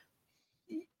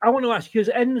want to ask you,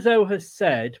 because Enzo has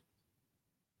said,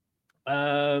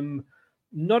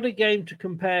 not a game to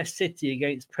compare City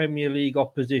against Premier League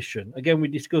opposition. Again, we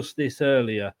discussed this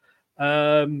earlier.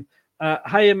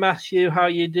 Hiya, Matthew, how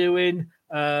you doing?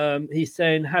 He's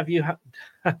saying, have you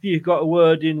got a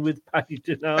word in with Paddy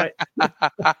tonight?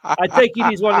 I take it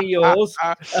he's one of yours.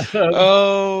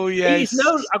 Oh, yes.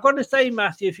 I've got to say,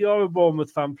 Matthew, if you're a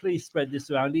Bournemouth fan, please spread this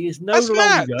around. He is That's longer.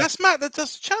 Matt. That's Matt that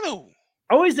does the channel.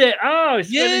 Oh, is it? Oh, it's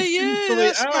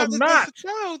That's Matt.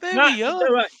 There we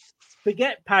are.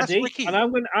 Forget Paddy, and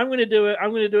I'm going to do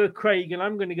a Craig, and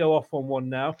I'm going to go off on one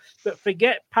now. But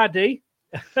forget Paddy,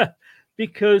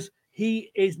 because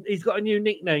he's got a new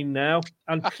nickname now,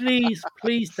 and please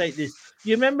take this.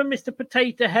 You remember Mr.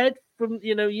 Potato Head from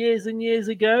years and years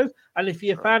ago? And if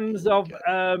you're fans of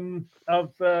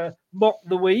Mock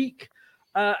the Week,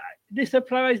 this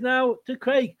applies now to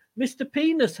Craig, Mr.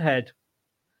 Penis Head.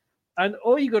 And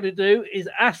all you got to do is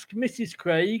ask Mrs.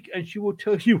 Craig, and she will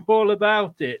tell you all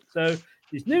about it. So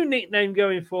his new nickname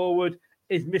going forward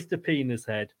is Mr. Penis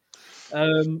Head.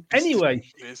 Anyway,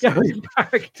 going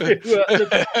back to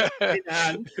the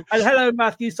hand. And hello,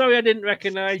 Matthew. Sorry I didn't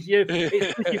recognise you.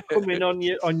 It's because you're coming on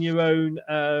your own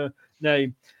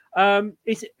name.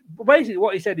 It's basically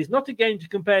what he said is not a game to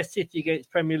compare City against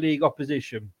Premier League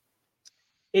opposition.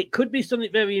 It could be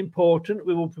something very important.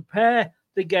 We will prepare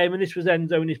the game, and this was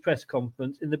Enzo in his press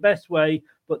conference, in the best way,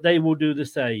 but they will do the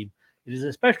same. It is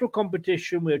a special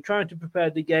competition. We are trying to prepare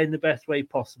the game the best way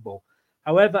possible.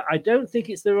 However, I don't think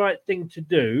it's the right thing to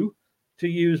do to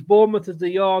use Bournemouth as the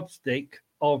yardstick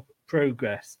of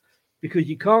progress, because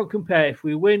you can't compare. If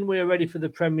we win, we are ready for the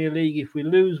Premier League. If we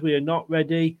lose, we are not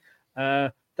ready.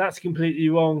 That's completely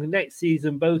wrong. Next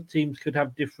season, both teams could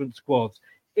have different squads.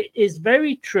 It is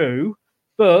very true,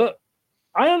 but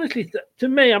I honestly, to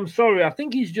me, I'm sorry. I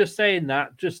think he's just saying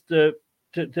that just to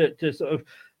sort of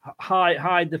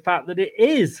hide the fact that it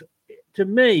is. To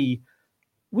me,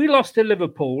 we lost to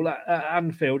Liverpool at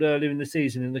Anfield earlier in the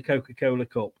season in the Coca-Cola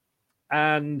Cup,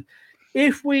 and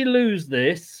if we lose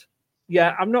this,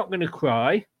 yeah, I'm not going to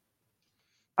cry.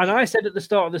 And I said at the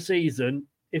start of the season,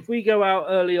 if we go out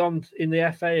early on in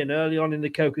the FA and early on in the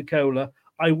Coca-Cola,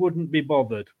 I wouldn't be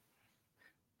bothered.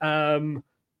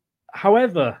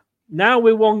 However, now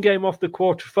we're one game off the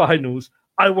quarterfinals.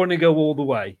 I want to go all the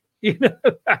way. You know,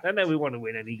 I know we want to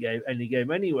win any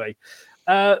game anyway.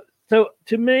 So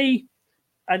to me,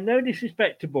 and no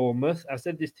disrespect to Bournemouth, I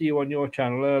said this to you on your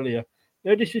channel earlier.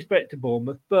 No disrespect to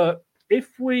Bournemouth, but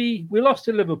if we lost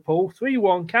to Liverpool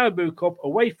 3-1 Carabao Cup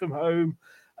away from home,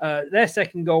 their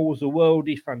second goal was a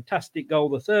worldie, fantastic goal.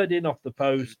 The third in off the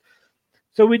post.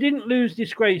 So we didn't lose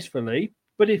disgracefully.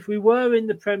 But if we were in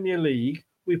the Premier League,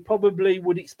 we probably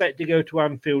would expect to go to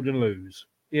Anfield and lose.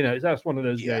 You know, that's one of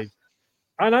those games.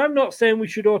 And I'm not saying we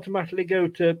should automatically go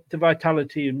to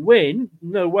Vitality and win.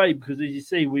 No way, because as you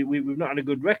see, we've not had a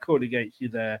good record against you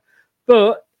there.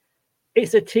 But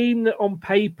it's a team that on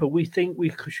paper we think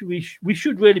we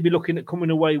should really be looking at coming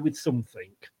away with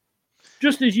something.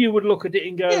 Just as you would look at it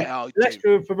and go,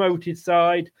 Leicester a promoted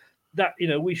side, that, you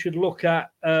know, we should look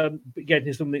at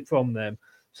getting something from them.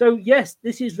 So, yes,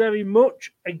 this is very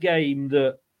much a game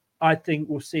that I think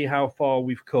we'll see how far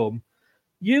we've come.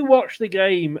 You watched the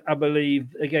game, I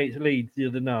believe, against Leeds the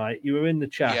other night. You were in the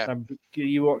chat. Yeah.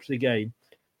 You watched the game.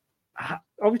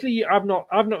 Obviously, I've not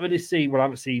really seen. Well,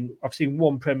 I've seen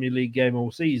one Premier League game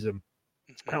all season.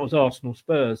 That was Arsenal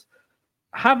Spurs.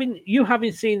 Having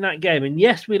seen that game, and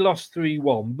yes, we lost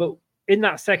 3-1, but in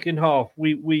that second half,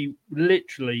 we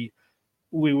literally.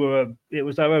 It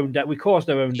was our own. We caused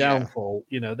our own downfall.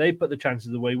 You know, they put the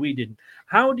chances away. We didn't.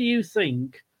 How do you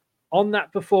think, on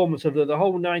that performance of the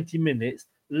whole 90 minutes,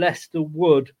 Leicester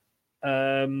would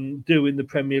do in the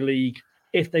Premier League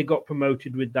if they got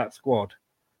promoted with that squad?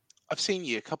 I've seen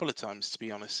you a couple of times, to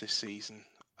be honest, this season.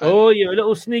 Oh, you're a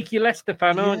little sneaky Leicester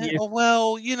fan, aren't you? Oh,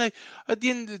 well, you know, at the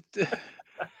end of the...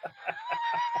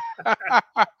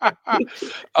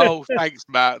 Oh, thanks,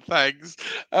 Matt. Thanks.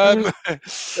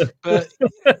 But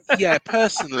yeah,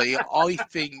 personally, I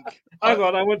think. Hang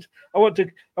on, I want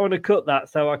to cut that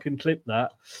so I can clip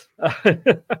that.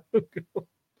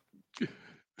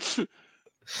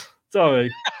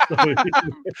 Sorry.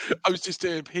 I was just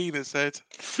doing penis head.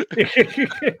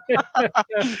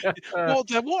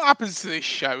 What happens to this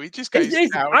show? It just goes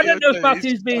down. I don't know if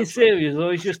Matthew's being serious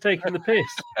or he's just taking the piss.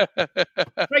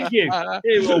 Thank you.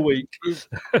 Here all week.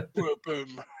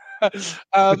 Boom.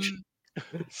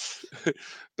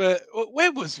 But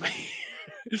where was we?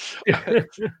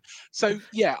 So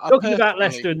yeah, talking about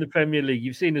Leicester in the Premier League.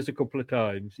 You've seen us a couple of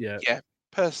times. Yeah.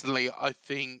 Personally, I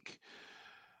think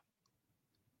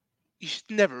you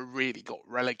never really got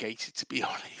relegated, to be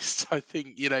honest. I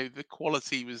think, you know, the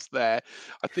quality was there.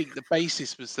 I think the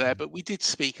basis was there, but we did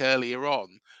speak earlier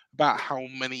on about how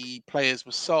many players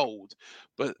were sold,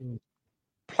 but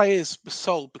players were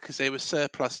sold because they were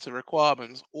surplus to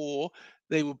requirements or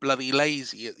they were bloody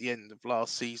lazy at the end of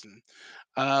last season.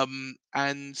 And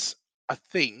I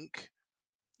think,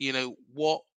 you know,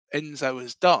 what Enzo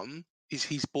has done is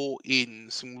he's brought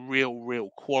in some real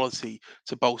quality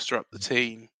to bolster up the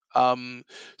team.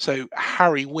 So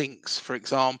Harry Winks, for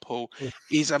example,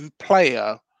 is a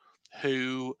player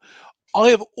who I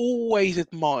have always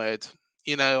admired.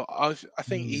 You know, I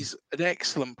think he's an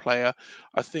excellent player.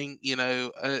 I think, you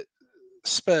know,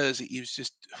 Spurs, he was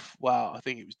just, wow, I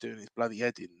think he was doing his bloody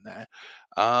head in there.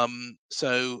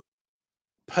 So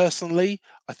personally,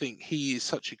 I think he is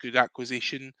such a good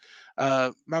acquisition.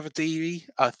 Mavadiri,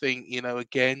 I think, you know,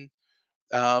 again,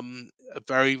 a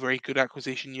very good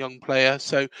acquisition, young player.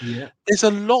 So there's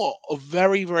a lot of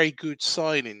very good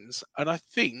signings, and I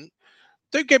think,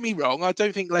 don't get me wrong, I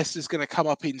don't think Leicester's going to come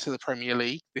up into the Premier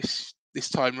League this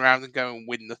time around and go and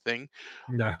win the thing.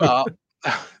 No, but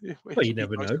well, you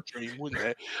never know. Dream, wouldn't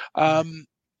it?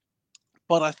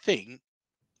 But I think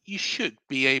you should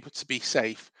be able to be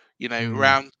safe. You know,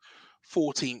 around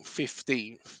 14th,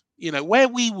 15th. Where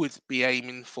we would be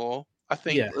aiming for. I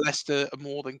think Yeah. Leicester are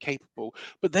more than capable.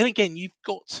 But then again, you've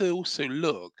got to also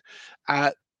look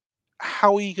at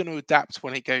how are you going to adapt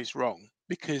when it goes wrong?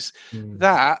 Because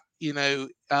that,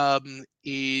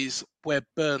 is where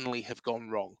Burnley have gone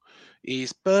wrong.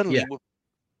 Is Burnley were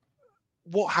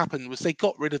what happened was they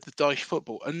got rid of the Dyche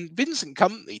football, and Vincent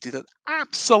Kompany did an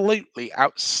absolutely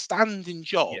outstanding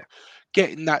job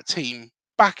getting that team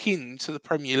back into the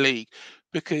Premier League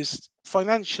because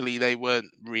financially they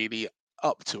weren't really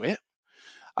up to it.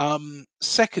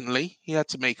 Secondly, he had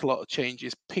to make a lot of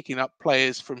changes, picking up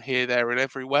players from here, there, and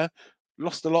everywhere.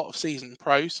 Lost a lot of seasoned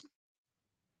pros.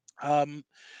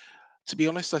 To be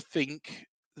honest, I think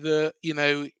that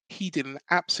he did an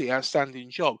absolutely outstanding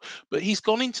job. But he's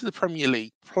gone into the Premier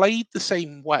League, played the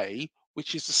same way,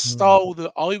 which is the style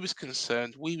that I was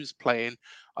concerned we was playing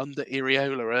under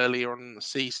Iriola earlier on in the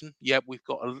season. Yeah, we've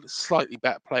got a slightly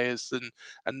better players and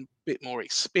a bit more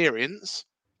experience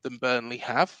than Burnley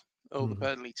have, or the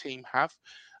Burnley team have,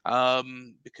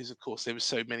 because of course there were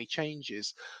so many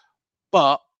changes.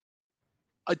 But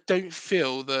I don't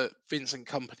feel that Vincent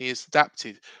Kompany has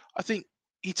adapted. I think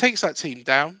he takes that team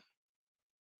down,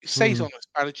 he stays on as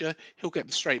manager, he'll get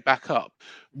them straight back up.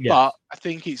 Yes. But I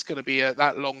think it's going to be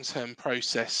that long-term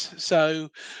process. So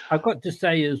I've got to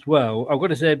say as well, I've got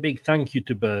to say a big thank you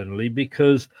to Burnley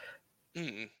because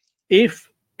if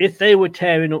they were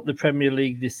tearing up the Premier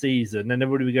League this season, then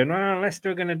everybody would be going, "Oh, Leicester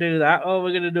are going to do that. Oh,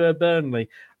 we're going to do a Burnley,"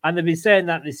 and they've been saying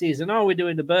that this season. "Oh, we're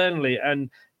doing the Burnley,"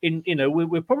 and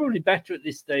we're probably better at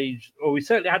this stage, or we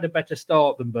certainly had a better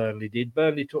start than Burnley did.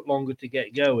 Burnley took longer to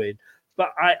get going,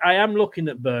 but I am looking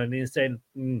at Burnley and saying,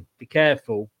 "Be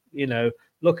careful."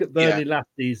 Look at Burnley last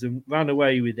season, ran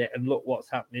away with it, and look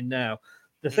what's happening now.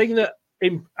 The thing that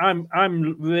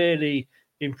I'm really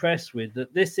impressed with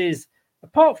that this is.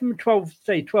 Apart from 12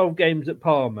 games at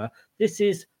Parma, this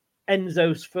is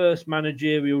Enzo's first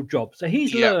managerial job. So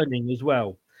he's learning as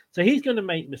well. So he's going to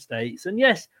make mistakes. And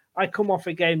yes, I come off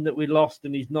a game that we lost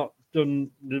and he's not done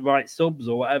the right subs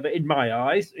or whatever, in my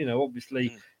eyes.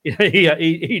 Obviously,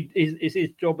 it's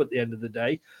his job at the end of the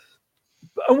day.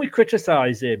 And we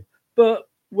criticise him. But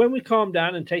when we calm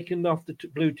down and take him off the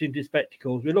blue tinted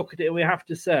spectacles, we look at it and we have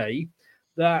to say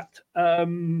that,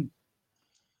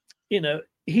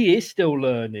 he is still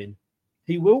learning.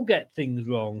 He will get things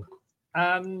wrong.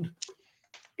 And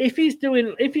if he's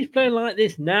playing like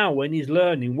this now when he's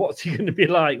learning, what's he going to be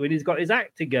like when he's got his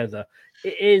act together?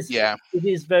 It is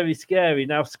very scary.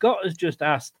 Now, Scott has just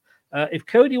asked if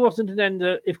Cody wasn't an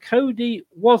Enzo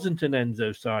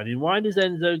signing, why does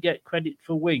Enzo get credit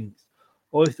for Winks?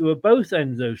 Or if there were both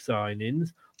Enzo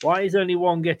signings, why is only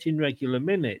one getting regular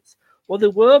minutes? Well,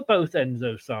 there were both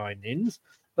Enzo signings,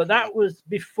 but that was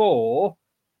before.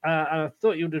 And I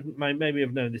thought you would maybe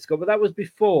have known this, Scott, but that was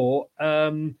before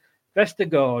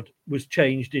Vestergaard was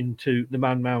changed into the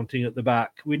man mounting at the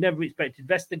back. We never expected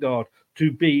Vestergaard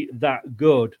to be that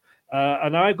good.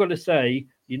 And I've got to say,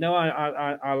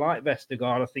 I like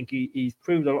Vestergaard. I think he's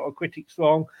proved a lot of critics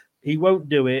wrong. He won't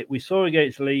do it. We saw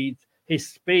against Leeds, his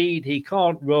speed, he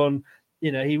can't run.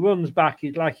 He runs back.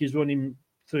 It's like he's running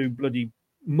through bloody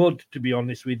mud, to be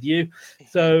honest with you.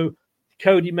 So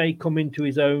Cody may come into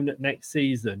his own next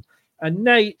season. And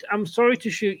Nate, I'm sorry to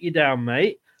shoot you down,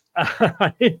 mate.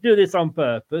 I didn't do this on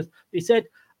purpose. He said,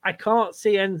 I can't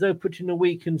see Enzo putting a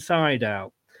weakened side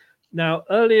out. Now,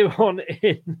 earlier on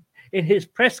in his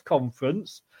press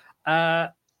conference,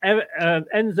 Enzo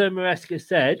Maresca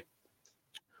said,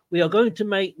 we are going to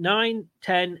make 9,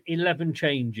 10, 11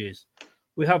 changes.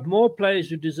 We have more players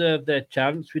who deserve their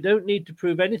chance. We don't need to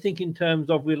prove anything in terms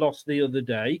of we lost the other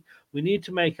day. We need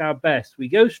to make our best. We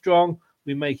go strong.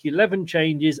 We make 11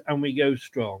 changes and we go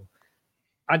strong.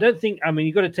 I don't think.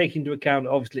 You've got to take into account.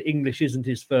 Obviously, English isn't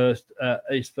his first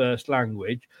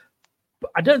language.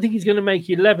 But I don't think he's going to make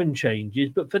 11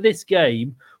 changes. But for this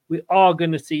game, we are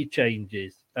going to see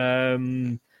changes.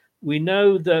 We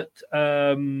know that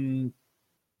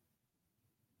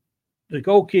the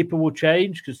goalkeeper will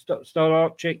change because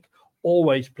Stolarczyk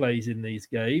always plays in these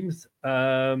games.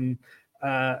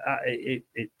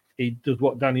 He does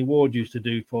what Danny Ward used to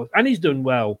do for us, and he's done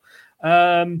well.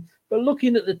 But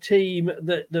looking at the team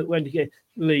that went against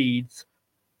Leeds,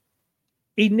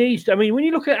 he needs to. When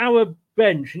you look at our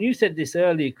bench, and you said this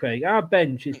earlier, Craig, our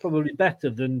bench is probably better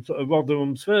than sort of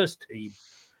Rotherham's first team.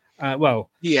 I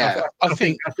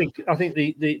think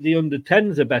the under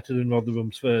 10s are better than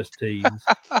Rotherham's first teams.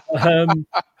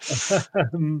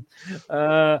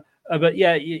 But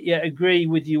agree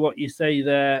with you what you say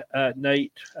there,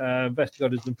 Nate.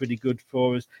 Vestergaard has been pretty good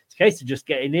for us. It's a case of just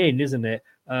getting in, isn't it?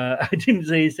 I didn't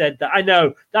see he said that. I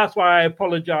know. That's why I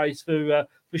apologise for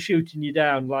shooting you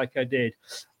down like I did.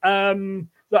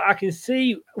 Look, I can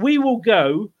see we will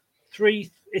go 3.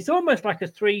 It's almost like a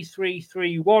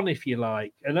 3-3-3-1, if you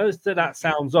like. I know that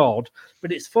sounds odd,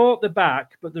 but it's 4 at the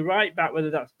back, but the right back, whether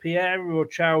that's Pierre or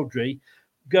Chowdhury,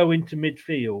 go into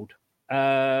midfield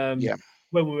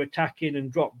when we're attacking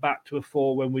and drop back to a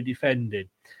 4 when we're defending.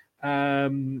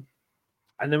 And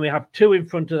then we have 2 in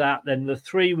front of that, then the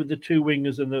 3 with the 2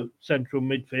 wingers and the central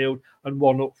midfield and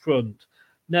 1 up front.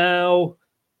 Now,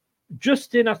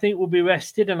 Justin, I think, will be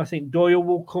rested, and I think Doyle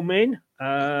will come in.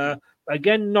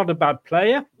 Again, not a bad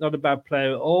player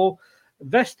at all.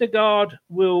 Vestergaard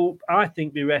will, I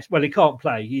think, be rested. Well, he can't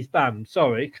play. He's banned.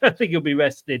 Sorry. I think he'll be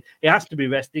rested. He has to be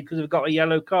rested because we've got a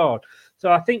yellow card.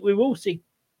 So I think we will see.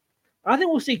 I think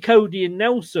we'll see Cody and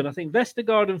Nelson. I think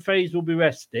Vestergaard and Faze will be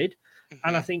rested.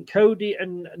 And I think Cody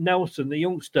and Nelson, the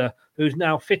youngster who's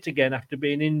now fit again after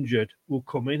being injured, will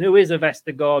come in, who is a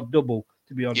Vestergaard double,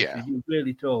 to be honest with you. He's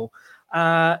really tall.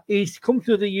 He's come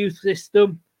through the youth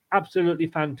system. Absolutely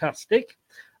fantastic.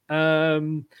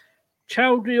 Chowdhury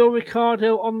or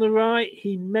Ricardo on the right.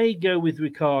 He may go with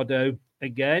Ricardo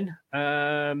again.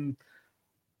 I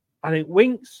think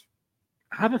Winks,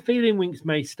 I have a feeling Winks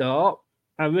may start.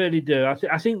 I really do.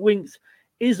 I think Winks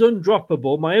is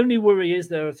undroppable. My only worry is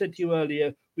that I said to you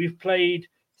earlier, we've played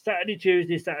Saturday,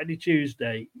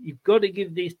 Tuesday. You've got to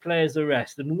give these players a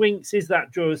rest. And Winks is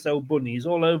that Duracell bunny. He's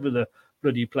all over the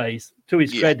bloody place, to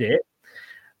his credit.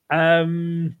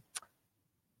 Will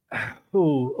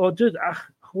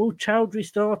Chowdhury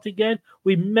start again?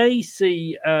 We may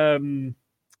see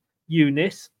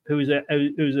Eunice, who's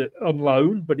on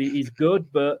loan, but he's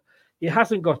good, but he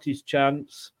hasn't got his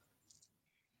chance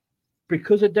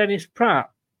because of Dennis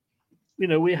Pratt. You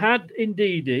know, we had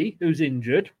Ndidi, who's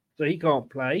injured, so he can't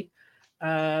play.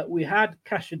 We had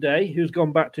Cashaday, who's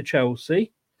gone back to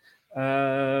Chelsea.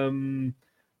 Well,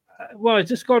 has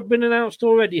the squad been announced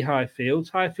already, Highfields?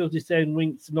 Highfields is saying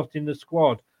Winks not in the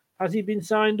squad. Has he been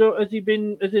signed up? Has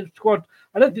the squad?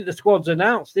 I don't think the squad's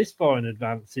announced this far in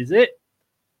advance, is it?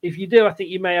 If you do, I think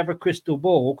you may have a crystal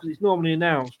ball because it's normally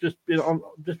announced just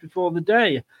before the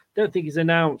day. I don't think it's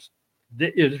announced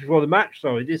just before the match,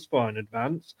 this far in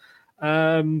advance.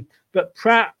 But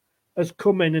Pratt has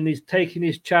come in and he's taken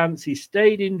his chance. He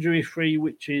stayed injury-free,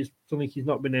 which is something he's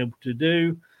not been able to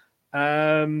do.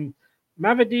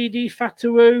 Mavididi,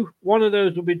 Fatawu, one of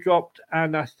those will be dropped,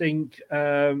 and I think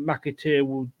McAteer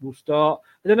will start.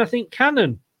 And then I think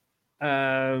Cannon.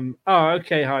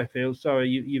 Okay, Highfield. Sorry,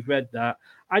 you've read that.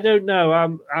 I don't know. I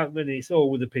mean, it's all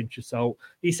with a pinch of salt.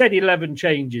 He said 11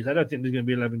 changes. I don't think there's going to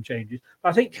be 11 changes. But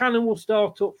I think Cannon will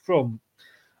start up front.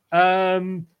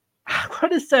 I've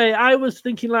got to say, I was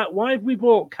thinking, why have we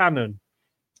bought Cannon?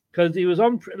 Because he was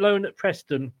on loan at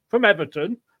Preston from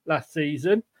Everton last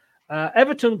season.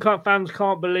 Everton fans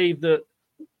can't believe that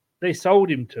they sold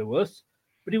him to us,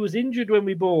 but he was injured when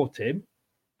we bought him.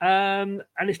 And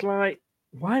it's like,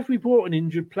 why have we bought an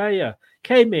injured player?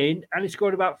 Came in and he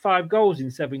scored about 5 goals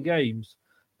in 7 games.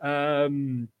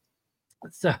 So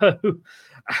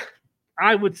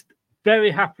I would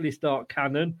very happily start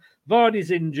Cannon.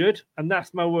 Vardy's injured, and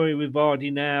that's my worry with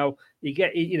Vardy now.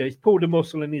 He's pulled a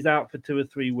muscle and he's out for 2 or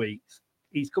 3 weeks.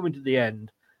 He's coming to the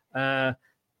end.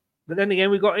 But then again,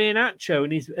 we've got Iheanacho,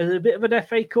 and he's a bit of an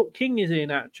FA Cup king, is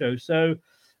Iheanacho. So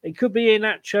it could be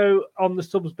Iheanacho on the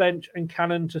subs bench and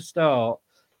Cannon to start.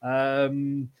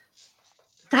 That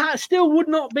still would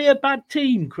not be a bad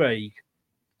team, Craig.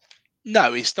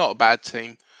 No, it's not a bad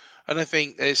team. And I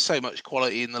think there's so much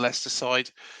quality in the Leicester side.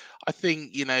 I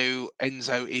think,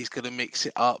 Enzo is going to mix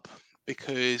it up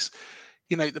because,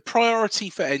 the priority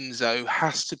for Enzo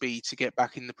has to be to get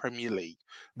back in the Premier League.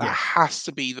 That has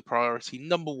to be the priority,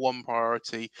 number one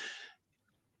priority.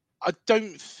 I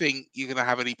don't think you're going to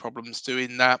have any problems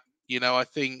doing that. I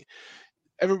think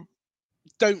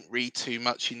don't read too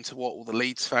much into what all the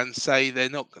Leeds fans say. They're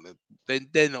not going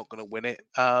to win it.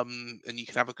 And you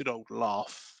can have a good old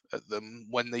laugh at them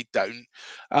when they don't.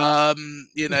 I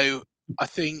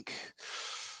think.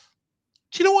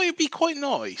 Do you know what? It'd be quite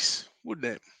nice, wouldn't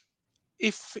it,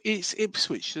 if it's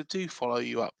Ipswich that do follow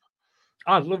you up?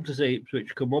 I'd love to see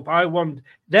Ipswich come up. I want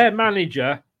their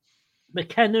manager,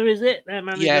 McKenna, is it? Their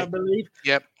manager, I believe.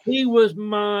 Yep. He was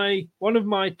one of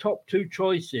my top 2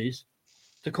 choices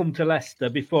to come to Leicester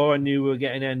before I knew we were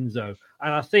getting Enzo.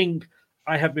 And I think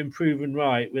I have been proven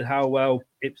right with how well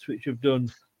Ipswich have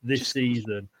done this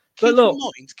season. But look,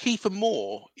 Kiefer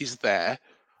Moore is there,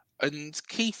 and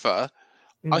Kiefer,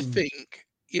 I think,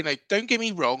 don't get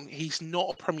me wrong, he's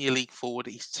not a Premier League forward.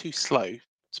 He's too slow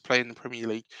to play in the Premier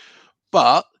League.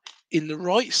 But in the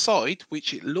right side,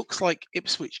 which it looks like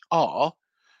Ipswich are,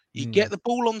 you get the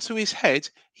ball onto his head,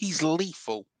 he's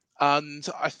lethal. And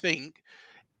I think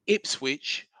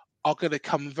Ipswich are going to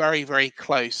come very, very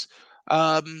close.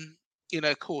 Of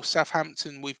course,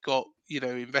 Southampton, we've got,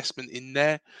 investment in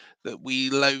there that we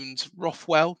loaned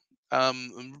Rothwell,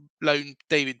 and loaned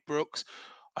David Brooks.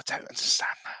 I don't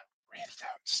understand that. Really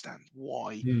don't understand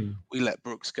why we let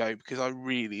Brooks go, because I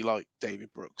really like David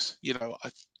Brooks.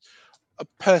 I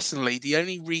personally, the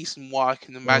only reason why I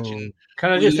can imagine.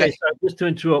 Can I just say, just to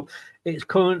interrupt, it's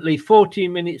currently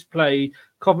 14 minutes played,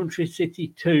 Coventry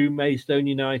City 2, Maidstone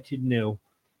United 0.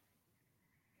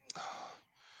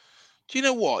 Do you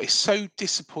know what? It's so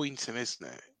disappointing, isn't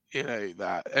it?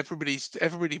 That everybody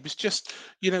was just,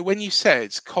 when you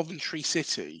said Coventry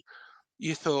City,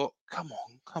 you thought, come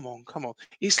on.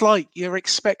 It's like you're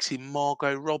expecting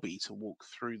Margot Robbie to walk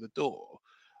through the door.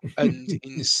 And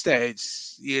instead,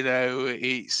 it's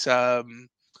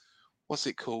what's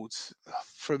it called,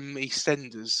 from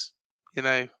EastEnders.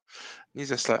 He's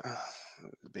just like, a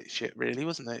bit shit, really,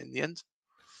 wasn't it? In the end,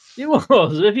 it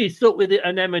was. If you stuck with it,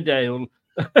 an Emmerdale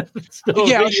story,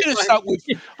 yeah, I should have stuck with.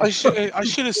 I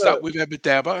should have stuck with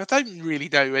Emmerdale, but I don't really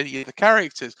know any of the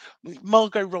characters.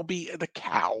 Margot Robbie and a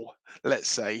cow, let's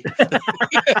say.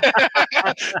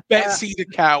 Betsy the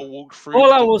cow walked through.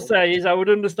 All I will say is I would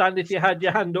understand if you had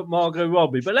your hand up Margot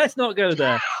Robbie, but let's not go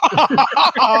there.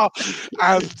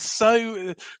 And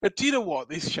so, do you know what?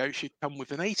 This show should come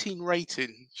with an 18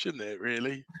 rating, shouldn't it?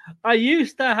 Really? I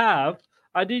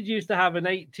did used to have an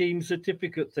 18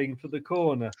 certificate thing for the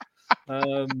corner,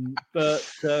 but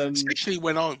especially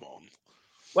when I'm on.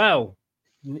 Well,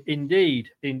 indeed,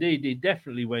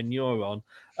 definitely when you're on.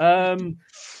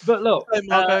 But look,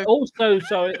 also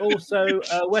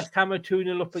West Ham are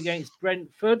 2-0 up against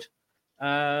Brentford.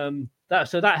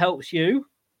 That helps you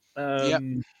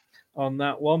on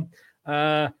that one.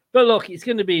 But look, it's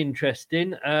going to be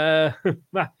interesting.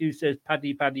 Matthew says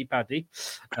Paddy. Apparently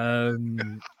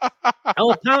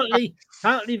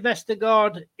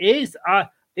Vestergaard is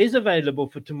available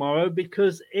for tomorrow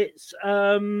because it's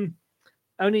only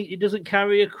it doesn't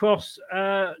carry across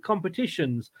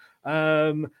competitions.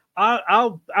 I'll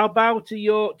bow to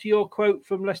your quote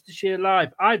from Leicestershire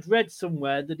Live. I'd read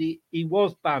somewhere that he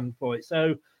was banned for it,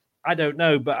 so I don't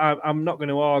know, but I'm not going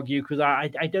to argue because I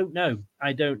don't know.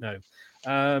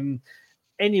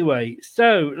 Anyway,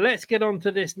 so let's get on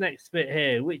to this next bit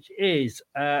here, which is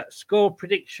score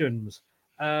predictions.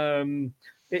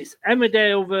 It's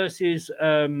Emmerdale versus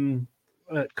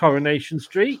Coronation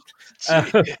Street.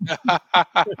 Who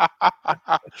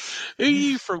are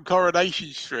you from Coronation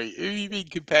Street? Who are you being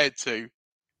compared to?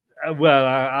 Well,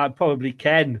 I probably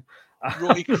Ken.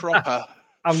 Roy Cropper.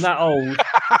 I'm that old.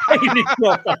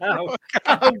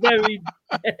 How very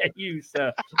dare you,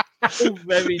 sir? How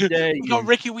very dare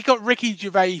you? We got Ricky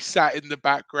Gervais sat in the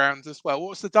background as well.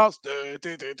 What's the dance?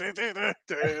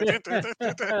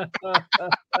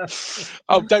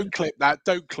 Oh, don't clip that.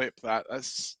 Don't clip that.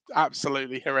 That's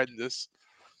absolutely horrendous.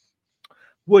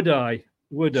 Would I?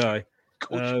 Of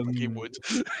course you would.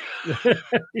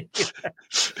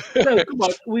 No, come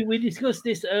on. We discussed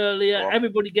this earlier. What?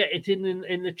 Everybody get it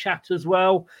in the chat as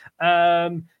well.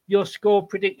 Your score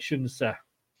predictions, sir.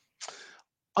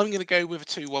 I'm going to go with a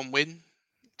 2-1 win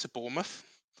to Bournemouth.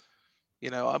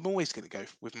 I'm always going to go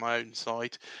with my own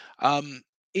side.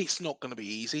 It's not going to be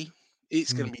easy.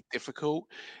 It's going to be difficult.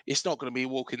 It's not going to be a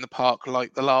walk in the park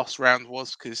like the last round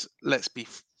was, because let's be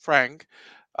frank,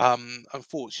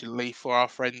 unfortunately for our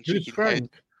friend Chickenhead.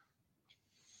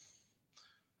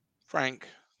 Frank.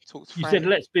 Talk to Frank. You said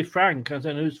let's be frank. I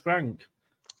said who's Frank?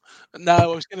 No, I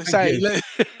was going to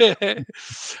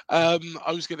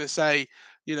say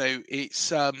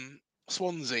it's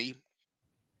Swansea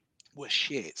were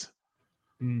shit.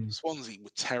 Swansea were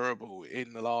terrible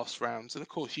in the last rounds, and of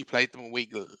course you played them a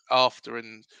week after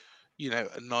and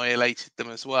annihilated them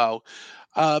as well.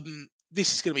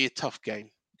 This is going to be a tough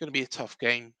game.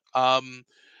 I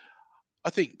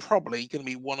think probably going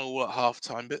to be 1-1 at half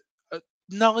time, but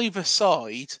neither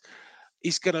side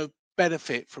is going to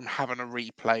benefit from having a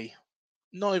replay.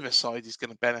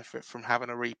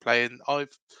 And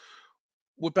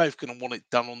we're both going to want it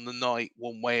done on the night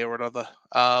one way or another.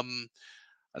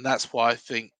 And that's why I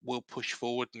think we'll push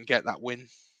forward and get that win.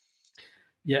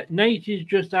 Yeah, Nate is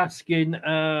just asking,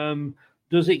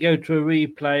 does it go to a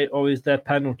replay or is there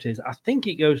penalties? I think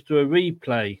it goes to a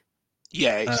replay.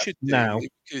 Yeah, it should do. Now.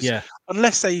 Because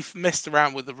unless they've messed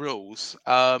around with the rules,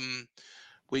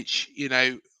 which,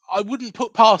 I wouldn't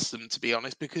put past them, to be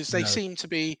honest, because they seem to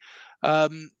be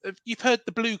You've heard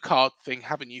the blue card thing,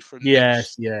 haven't you? From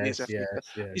Yes. It's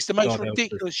the most God help us.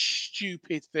 ridiculous,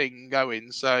 stupid thing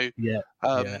going. So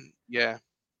yeah.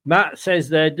 Matt says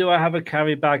there, do I have a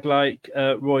carry bag like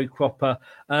Roy Cropper?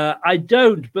 I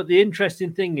don't, but the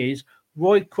interesting thing is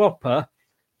Roy Cropper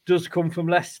does come from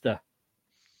Leicester.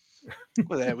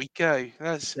 Well, there we go.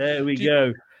 There we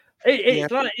go.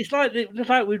 It's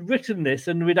like we'd written this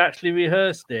and we'd actually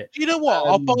rehearsed it. Do you know what?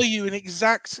 I'll buy you an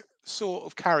exact sort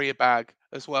of carrier bag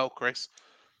as well, Chris.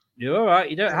 You're all right.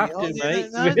 You don't have to, mate.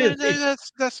 No.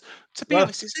 That's to be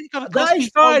honest, it's only going to cost me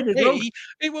fine.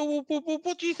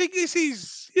 What do you think this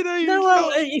is? You know. No,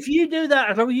 well, if you do that,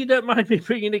 as long as you don't mind me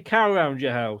bringing a cow around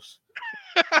your house.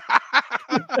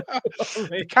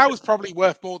 The cow's probably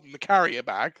worth more than the carrier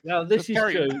bag. No, this is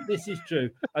true. This is true.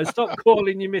 And stop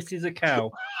calling your missus a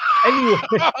cow. Anyway.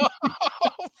 For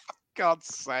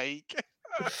God's sake.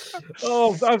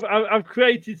 Oh, I've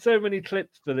created so many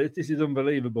clips for this. This is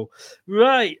unbelievable.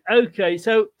 Right. Okay.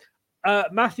 So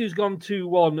Matthew's gone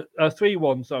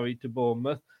 3-1, sorry, to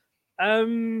Bournemouth.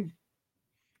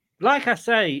 Like I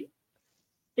say,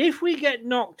 if we get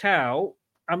knocked out,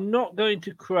 I'm not going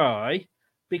to cry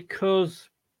because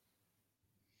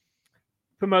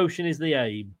promotion is the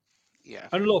aim. Yeah.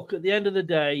 And look, at the end of the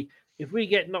day, if we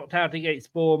get knocked out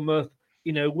against Bournemouth,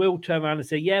 we'll turn around and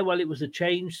say, yeah, well, it was a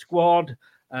changed squad.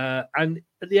 And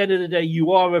at the end of the day,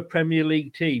 you are a Premier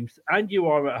League team and you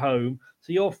are at home.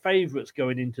 So you're favourites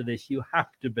going into this. You have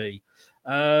to be.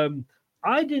 I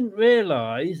didn't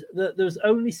realise that there's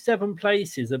only 7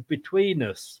 places between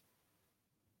us.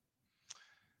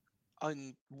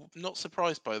 I'm not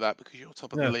surprised by that because you're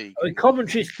top of the league.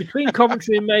 Between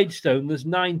Coventry and Maidstone, there's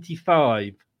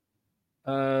 95.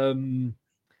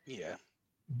 Yeah.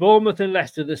 Bournemouth and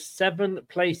Leicester, there's 7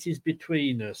 places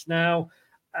between us. Now,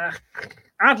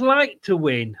 I'd like to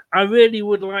win. I really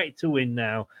would like to win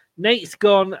now. Nate's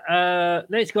gone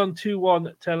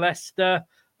 2-1 to Leicester.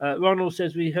 Ronald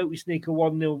says we hope we sneak a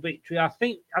 1-0 victory. I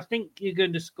think you're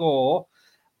going to score.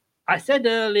 I said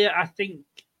earlier,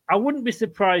 I wouldn't be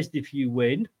surprised if you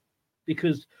win,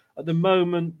 because at the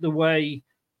moment, the way,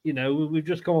 we've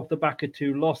just come off the back of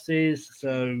 2 losses.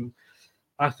 So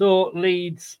I thought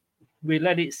Leeds, we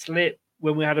let it slip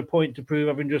when we had a point to prove,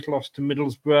 having just lost to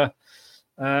Middlesbrough.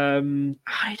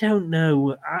 I don't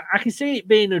know. I can see it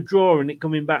being a draw and it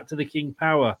coming back to the King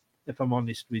Power, if I'm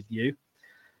honest with you.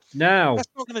 Now, that's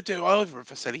not going to do either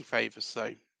of us any favours,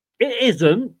 though. It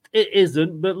isn't.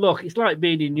 But look, it's like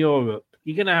being in Europe.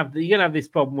 You're gonna have this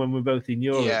problem when we're both in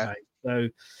Europe, mate. So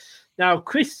now,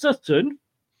 Chris Sutton,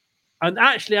 and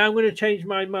actually, I'm going to change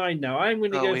my mind now. I'm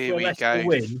going to go for a Leicester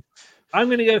win. I'm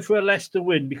going to go for a Leicester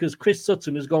win because Chris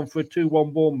Sutton has gone for a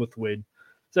 2-1 Bournemouth win.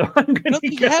 So I'm going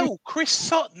to go. Hell, Chris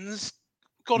Sutton's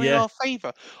gone in our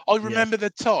favour. I remember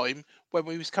the time when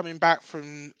we was coming back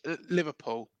from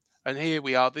Liverpool, and here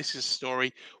we are. This is a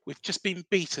story. We've just been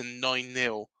beaten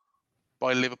 9-0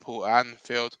 by Liverpool at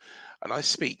Anfield, and I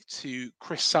speak to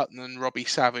Chris Sutton and Robbie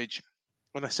Savage,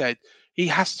 and I said he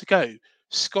has to go.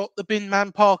 Scott the Bin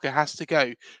Man Parker has to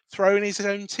go. Throwing his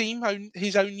own team,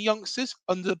 his own youngsters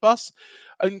under the bus,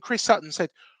 and Chris Sutton said,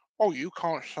 "Oh, you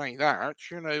can't say that. At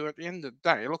the end of the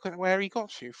day, look at where he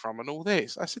got you from and all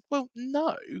this." I said, "Well, no.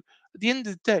 At the end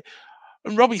of the day,"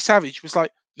 and Robbie Savage was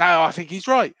like, "No, I think he's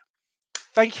right."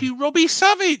 Thank you, Robbie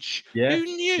Savage. Yeah, who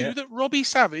knew that Robbie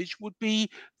Savage would be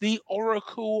the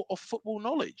oracle of football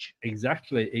knowledge?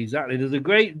 Exactly. There's a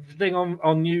great thing on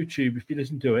YouTube, if you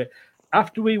listen to it.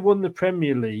 After we won the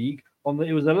Premier League,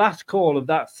 it was the last call of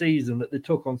that season that they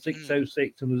took on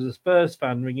 606, and there was a Spurs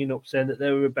fan ringing up saying that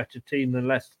they were a better team than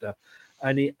Leicester,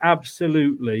 and he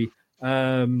absolutely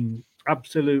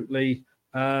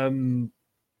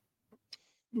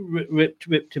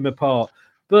ripped him apart.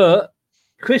 But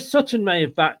Chris Sutton may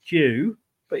have backed you,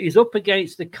 but he's up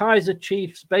against the Kaiser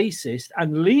Chiefs bassist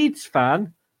and Leeds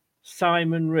fan,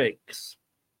 Simon Ricks.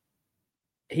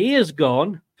 He has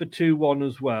gone for 2-1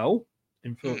 as well,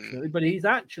 unfortunately, but he's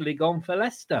actually gone for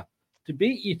Leicester to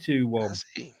beat you 2-1.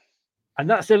 And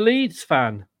that's a Leeds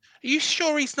fan. Are you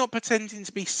sure he's not pretending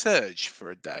to be Serge for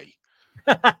a day?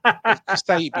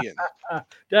 Kasabian.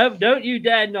 Don't you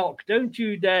dare knock. Don't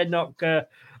you dare knock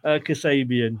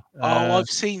Kasabian. I've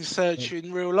seen Serge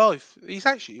in real life. He's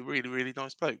actually a really, really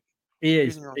nice bloke. He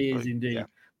is. He is indeed. Yeah.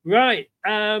 Right.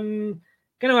 Going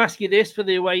to ask you this for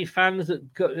the away fans that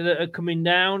are coming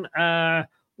down. I'm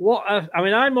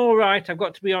all right. I've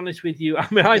got to be honest with you.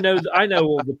 I know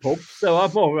all the pubs, so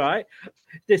I'm all right.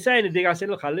 If they say anything, I say,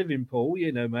 look, I live in Poole,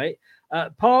 mate.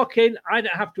 Parking, I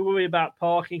don't have to worry about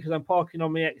parking because I'm parking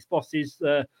on my ex-boss's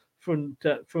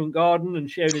front garden, and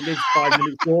she only lives 5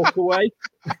 minutes walk away.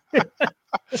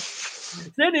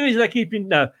 It's the only reason I keep in.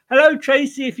 No, hello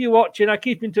Tracy, if you're watching, I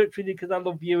keep in touch with you because I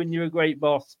love you and you're a great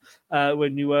boss.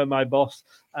 When you were my boss,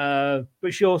 but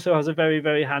she also has a very,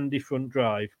 very handy front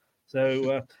drive.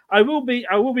 So I will be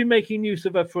making use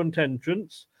of her front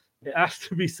entrance. It has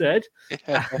to be said.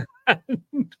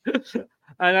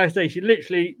 And I say she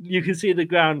literally, you can see the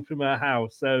ground from her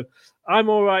house. So I'm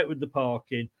all right with the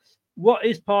parking. What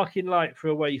is parking like for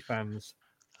away fans?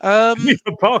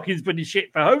 Parking's pretty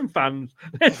shit for home fans,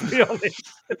 let's be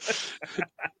honest.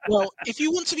 Well, if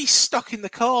you want to be stuck in the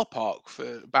car park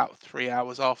for about 3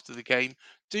 hours after the game,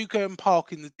 do go and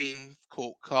park in the Dean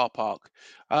Court car park.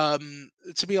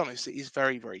 To be honest, it is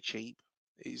very, very cheap.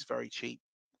 It is very cheap,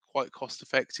 quite cost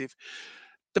effective.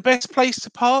 The best place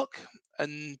to park,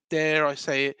 and dare I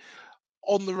say it,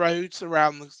 on the roads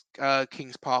around the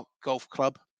Kings Park Golf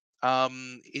Club,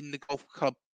 in the golf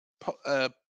club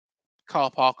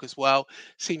car park as well.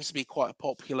 Seems to be quite a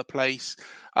popular place.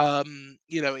 It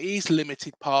is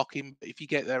limited parking, but if you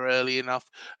get there early enough,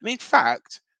 and in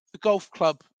fact, the golf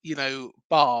club,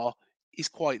 bar is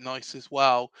quite nice as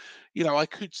well. I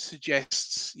could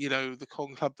suggest, the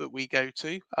con club that we go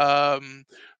to,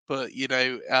 but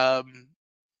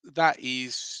that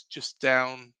is just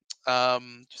down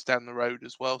the road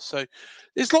as well. So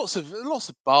there's lots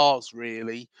of bars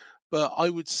really, but I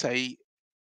would say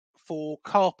for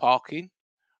car parking,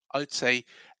 I'd say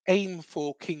aim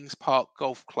for Kings Park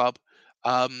Golf Club.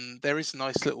 There is a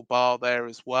nice little bar there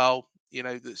as well,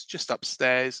 that's just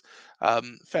upstairs,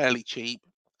 fairly cheap.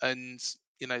 And,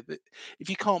 if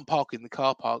you can't park in the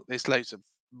car park, there's loads of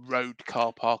road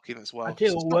car parking as well. I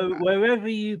tell you, wherever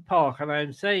you park, and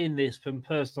I'm saying this from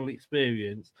personal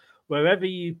experience, wherever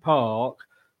you park,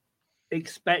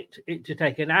 expect it to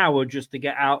take an hour just to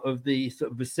get out of the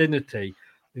sort of vicinity.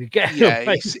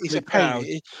 It's a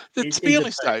pain. To be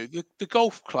honest, though, the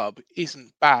golf club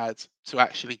isn't bad to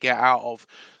actually get out of.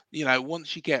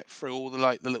 Once you get through all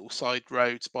the little side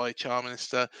roads by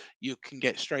Charminster, you can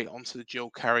get straight onto the dual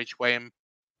carriageway and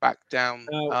back down.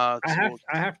 I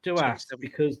have to ask,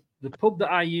 because the pub that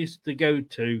I used to go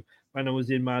to when I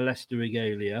was in my Leicester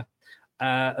regalia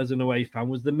as an away fan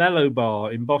was the Mellow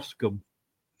Bar in Boscombe.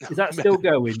 Is that still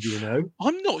going? Do you know?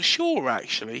 I'm not sure,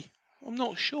 actually. I'm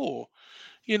not sure.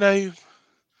 I'm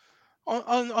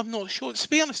not sure. To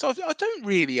be honest, I don't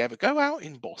really ever go out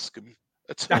in Boscombe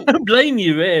at all. I don't blame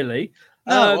you, really.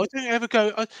 No, I don't ever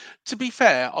go. To be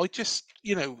fair, I just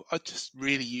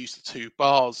really use the two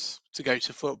bars to go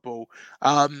to football.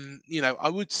 I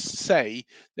would say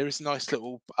there is a nice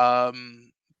little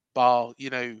bar,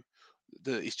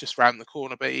 that is just round the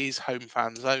corner, but it is home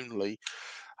fans only.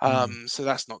 So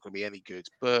that's not going to be any good.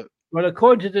 But well,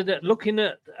 according to looking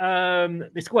at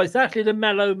it's actually the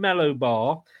Mellow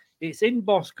Bar. It's in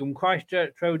Boscombe,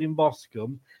 Christchurch Road in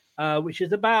Boscombe, which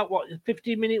is about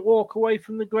 15-minute walk away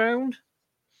from the ground.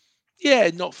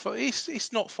 Yeah, not far.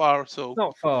 It's not far at all.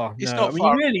 Not far. It's no, not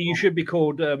far. Really, you should be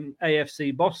called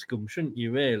AFC Boscombe, shouldn't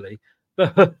you? Really.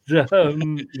 But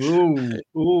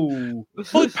ooh.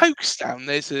 By Folkestone,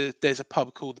 there's a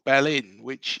pub called the Bell Inn,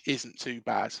 which isn't too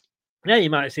bad. Yeah,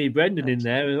 you might see Brendan in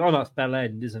there. Oh, that's Bell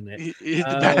End, isn't it?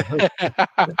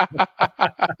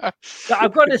 But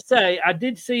I've got to say, I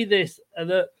did see this,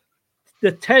 that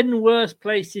the 10 worst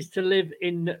places to live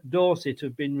in Dorset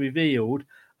have been revealed.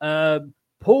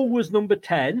 Poole was number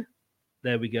 10.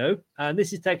 There we go. And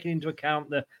this is taking into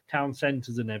account the town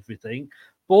centres and everything.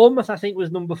 Bournemouth, I think, was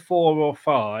number 4 or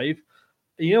 5.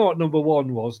 You know what number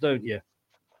 1 was, don't you?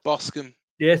 Boscombe.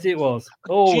 Yes, it was.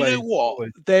 Always. Do you know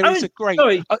what? Always. Is a great...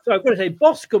 Sorry, I've got to say,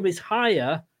 Boscombe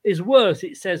is worse,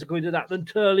 it says, according to that, than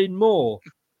Turling Moor.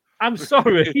 I'm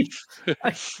sorry.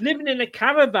 Living in a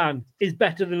caravan is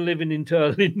better than living in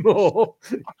Turling Moor.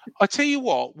 I tell you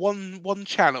what, one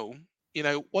channel,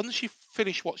 once you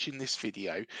finish watching this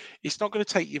video, it's not going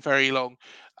to take you very long.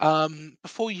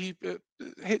 Before you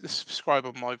hit the subscribe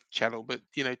on my channel, but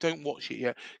don't watch it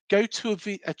yet. Go to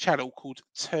a channel called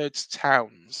Turds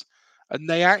Towns. And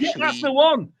they actually... Yeah, that's the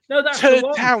one. No, that's Turd the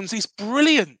one. Towns. He's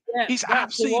brilliant. Yeah, he's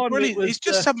absolutely brilliant. He's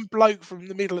just some bloke from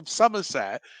the middle of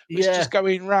Somerset who's just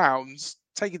going rounds,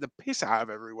 taking the piss out of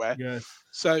everywhere. Yes.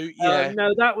 So, yeah.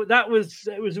 No, that was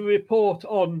a report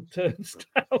on Turd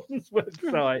Towns'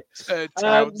 website. Turd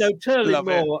Towns. No, Turling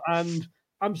Moor. And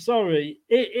I'm sorry,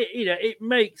 it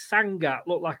makes Sangat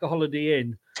look like a Holiday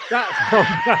Inn. That's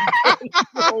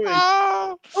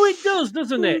oh, it does,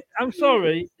 doesn't it? I'm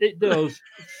sorry, it does.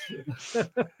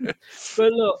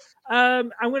 But look,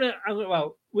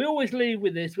 we always leave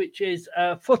with this, which is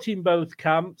foot in both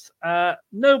camps.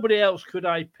 Nobody else could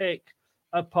I pick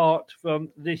apart from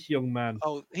this young man.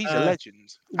 Oh, he's a legend.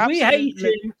 We hate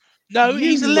him. No, You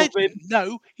he's a love legend. him.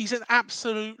 No, he's an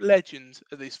absolute legend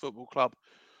at this football club.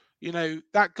 You know,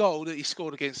 that goal that he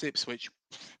scored against Ipswich,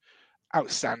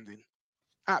 outstanding.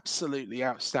 Absolutely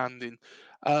outstanding.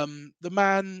 The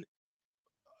man,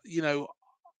 you know,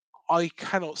 I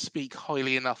cannot speak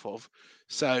highly enough of.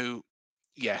 So,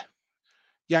 yeah,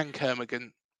 Jan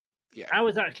Kermigan. Yeah, I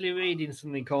was actually reading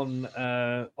something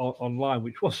online,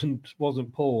 which wasn't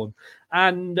porn,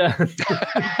 and we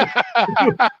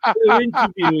were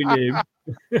interviewing him.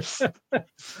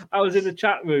 I was in the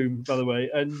chat room, by the way,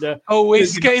 and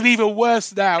it's getting even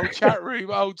worse now. Chat room,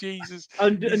 oh Jesus!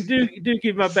 And do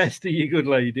give my best to you, good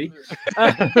lady.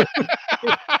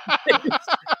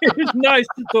 It was nice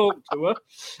to talk to her.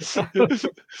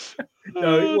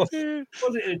 No, it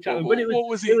wasn't in a chat room, but it was. What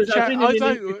was it? Was, I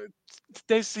don't.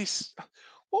 There's this.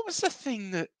 What was the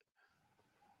thing that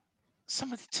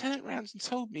somebody turned around and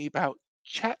told me about?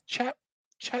 Chat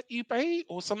Ubay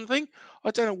or something?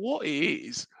 I don't know what it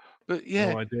is, but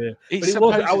yeah, no idea. It's but it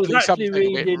supposedly was something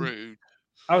a bit rude.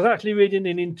 I was actually reading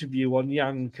an interview on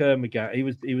Jan Kermigan.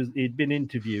 He'd been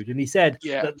interviewed, and he said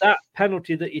that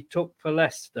penalty that he took for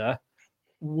Leicester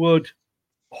would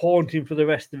haunt him for the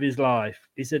rest of his life.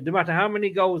 He said, no matter how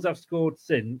many goals I've scored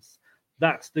since,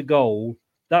 that's the goal.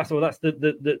 That's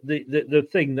the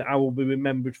thing that I will be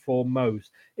remembered for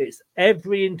most. It's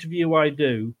every interview I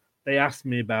do, they ask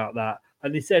me about that.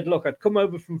 And he said, look, I'd come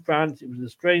over from France. It was a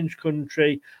strange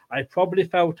country. I probably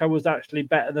felt I was actually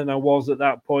better than I was at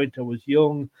that point. I was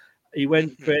young. He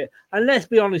went for it. And let's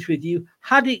be honest with you,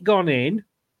 had it gone in,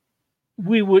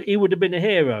 he would have been a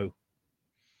hero.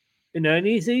 You know, and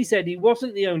he said he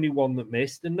wasn't the only one that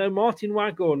missed. And no, Martin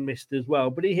Waghorn missed as well,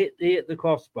 but he hit the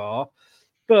crossbar.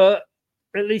 But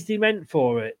at least he meant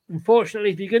for it. Unfortunately,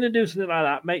 if you're going to do something like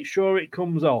that, make sure it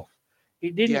comes off.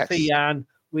 It didn't for Jan.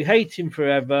 We hate him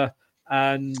forever.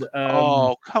 And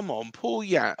oh, come on, poor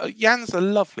Jan. Jan's a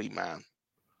lovely man.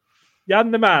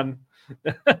 Jan the man.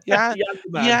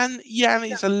 Jan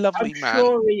is a lovely man.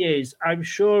 I'm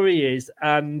sure he is.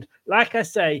 And like I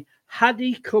say, had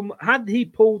he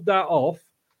pulled that off,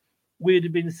 we'd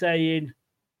have been saying,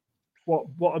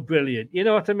 what a brilliant. You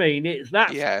know what I mean?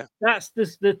 That's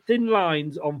the thin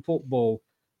lines on football.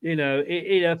 You know,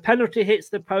 a penalty hits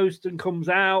the post and comes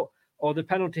out, or the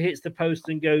penalty hits the post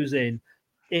and goes in.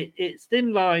 It's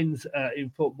thin lines in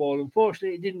football.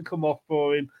 Unfortunately, it didn't come off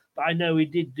for him, but I know he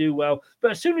did do well.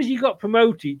 But as soon as you got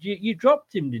promoted, you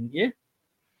dropped him, didn't you?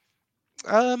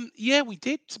 Yeah, we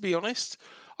did, to be honest.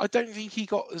 I don't think he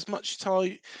got as much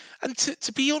time. And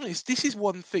to be honest, this is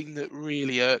one thing that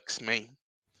really irks me.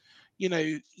 You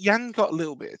know, Jan got a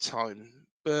little bit of time,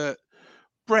 but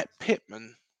Brett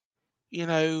Pittman, you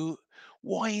know,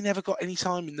 why he never got any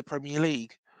time in the Premier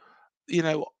League? You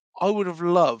know, I would have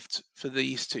loved for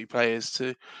these two players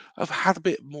to have had a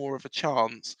bit more of a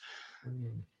chance.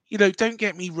 You know, don't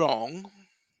get me wrong.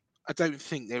 I don't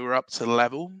think they were up to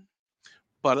level.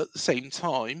 But at the same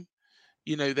time,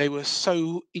 you know, they were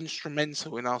so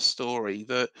instrumental in our story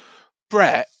that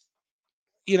Brett,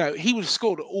 you know, he would have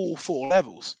scored at all four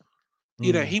levels.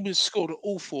 You know, he would have scored at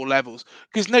all four levels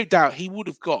because no doubt he would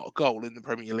have got a goal in the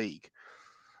Premier League.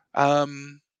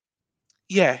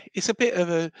 Yeah, it's a bit of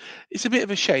a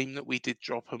shame that we did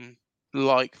drop him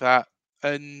like that.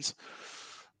 And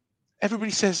everybody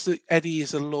says that Eddie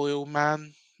is a loyal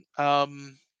man.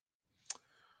 In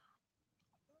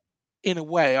a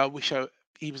way, I wish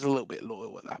he was a little bit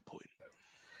loyal at that point.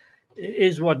 It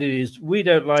is what it is. We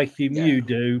don't like him. Yeah. You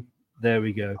do. There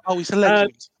we go. Oh, he's a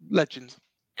legend. Legend.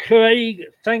 Craig,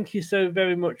 thank you so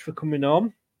very much for coming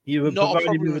on. You have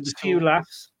provided me with a few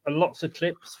laughs and lots of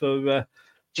clips for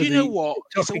do you know what?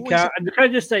 Account. And can I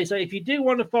just say, so if you do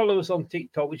want to follow us on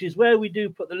TikTok, which is where we do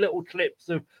put the little clips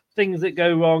of things that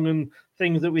go wrong and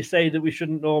things that we say that we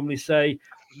shouldn't normally say,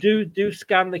 do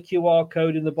scan the QR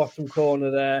code in the bottom corner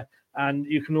there, and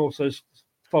you can also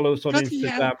follow us on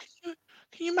Instagram.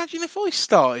 Can you imagine if I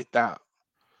started that?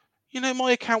 You know,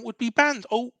 my account would be banned.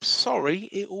 Oh, sorry,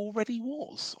 it already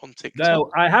was on TikTok.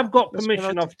 No, I have got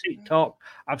permission off TikTok.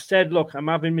 I've said, look, I'm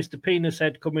having Mr. Penis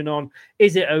Head coming on.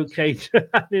 Is it okay?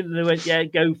 And they went, yeah,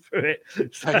 go for it.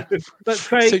 So, but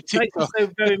Craig, thank you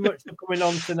so very much for coming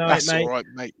on tonight, That's mate. All right,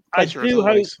 mate. I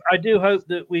do hope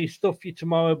that we stuff you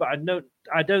tomorrow, but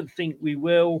I don't think we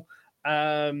will.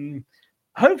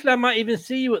 Hopefully, I might even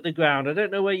see you at the ground. I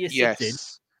don't know where you're sitting.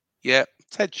 Yeah,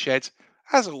 Ted Shed,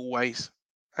 as always.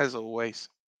 As always.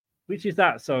 Which is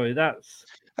that? Sorry, that's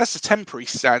the temporary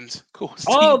stand. Of course.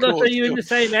 Oh, so you're in the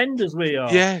same end as we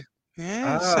are. Yeah.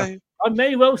 So I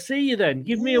may well see you then.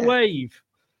 Give me a wave.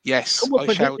 Yes, Come up I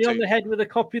and shall hit me on do. the head with a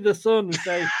copy of the Sun and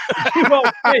say, "You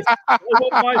want this? I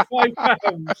want my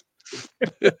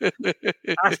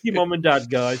 £5." Ask your mum and dad,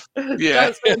 guys.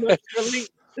 Yeah. Thanks so much.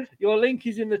 Your link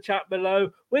is in the chat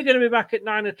below. We're going to be back at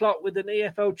 9 o'clock with an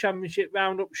EFL Championship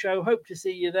Roundup show. Hope to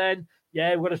see you then.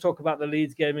 Yeah, we're going to talk about the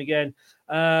Leeds game again.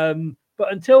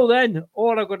 But until then,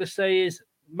 all I've got to say is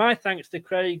my thanks to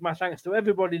Craig, my thanks to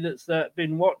everybody that's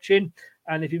been watching.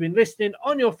 And if you've been listening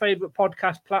on your favourite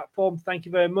podcast platform, thank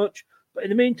you very much. But in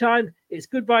the meantime, it's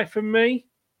goodbye from me.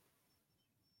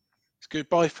 It's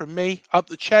goodbye from me. Up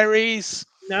the cherries.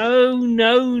 No.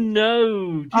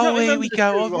 Here we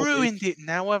go. I've ruined it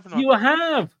now, haven't I?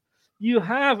 You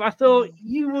have. I thought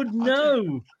you would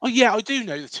know. Oh, yeah, I do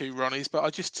know the two Ronnies, but I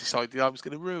just decided I was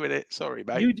going to ruin it. Sorry,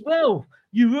 mate.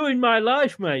 You ruined my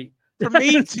life, mate. From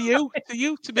me to you,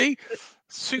 to me.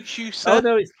 Suits you, sir. Oh,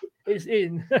 no, it's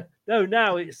in. No,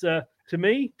 now it's to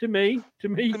me.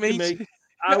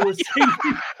 I will see you.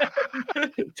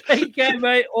 Take care,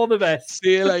 mate. All the best.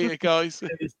 See you later, guys.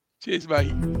 Cheers,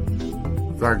 mate.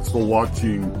 Thanks for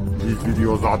watching. These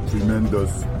videos are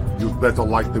tremendous. You better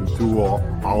like them too, or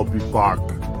I'll be back.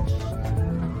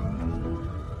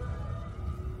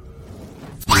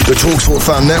 The TalkSport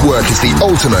Fan Network is the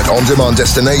ultimate on-demand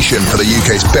destination for the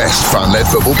UK's best fan-led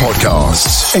football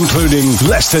podcasts. Including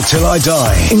Leicester Till I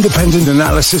Die, independent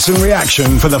analysis and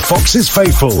reaction for the Foxes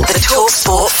faithful. The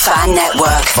TalkSport Fan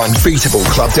Network. Unbeatable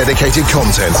club-dedicated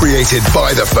content created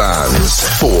by the fans,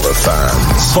 for the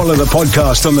fans. Follow the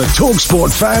podcast on the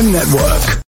TalkSport Fan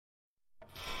Network.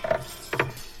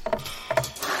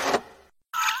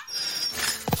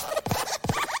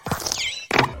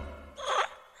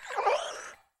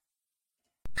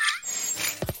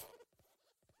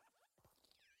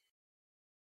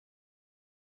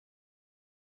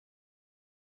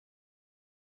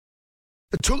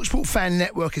 The TalkSport Fan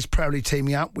Network is proudly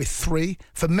teaming up with 3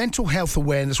 for Mental Health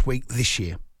Awareness Week this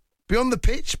year. Beyond the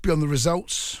pitch, beyond the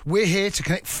results, we're here to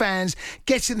connect fans,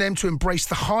 getting them to embrace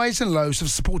the highs and lows of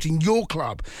supporting your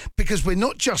club, because we're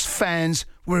not just fans,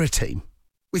 we're a team.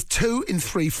 With 2 in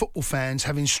 3 football fans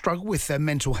having struggled with their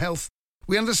mental health,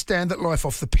 we understand that life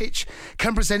off the pitch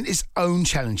can present its own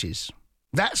challenges.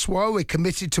 That's why we're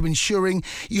committed to ensuring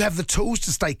you have the tools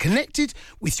to stay connected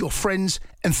with your friends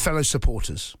and fellow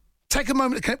supporters. Take a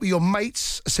moment to connect with your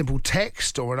mates. A simple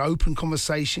text or an open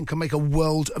conversation can make a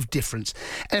world of difference.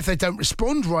 And if they don't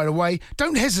respond right away,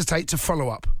 don't hesitate to follow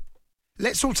up.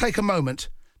 Let's all take a moment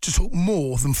to talk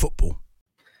more than football.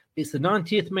 It's the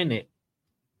 90th minute.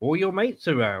 All your mates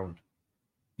around.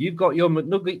 You've got your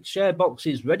McNugget share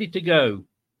boxes ready to go.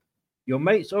 Your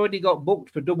mates already got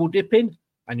booked for double dipping,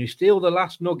 and you steal the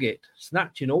last nugget,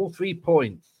 snatching all 3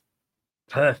 points.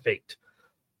 Perfect.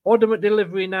 Order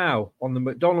McDelivery now on the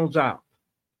McDonald's app.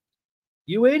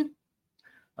 You in?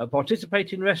 At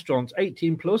participating restaurants,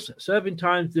 18 plus, serving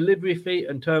times, delivery fee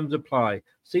and terms apply.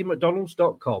 See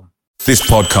mcdonalds.com. This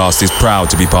podcast is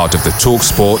proud to be part of the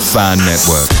TalkSport Fan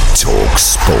Network.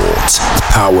 TalkSport.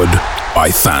 Powered by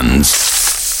fans.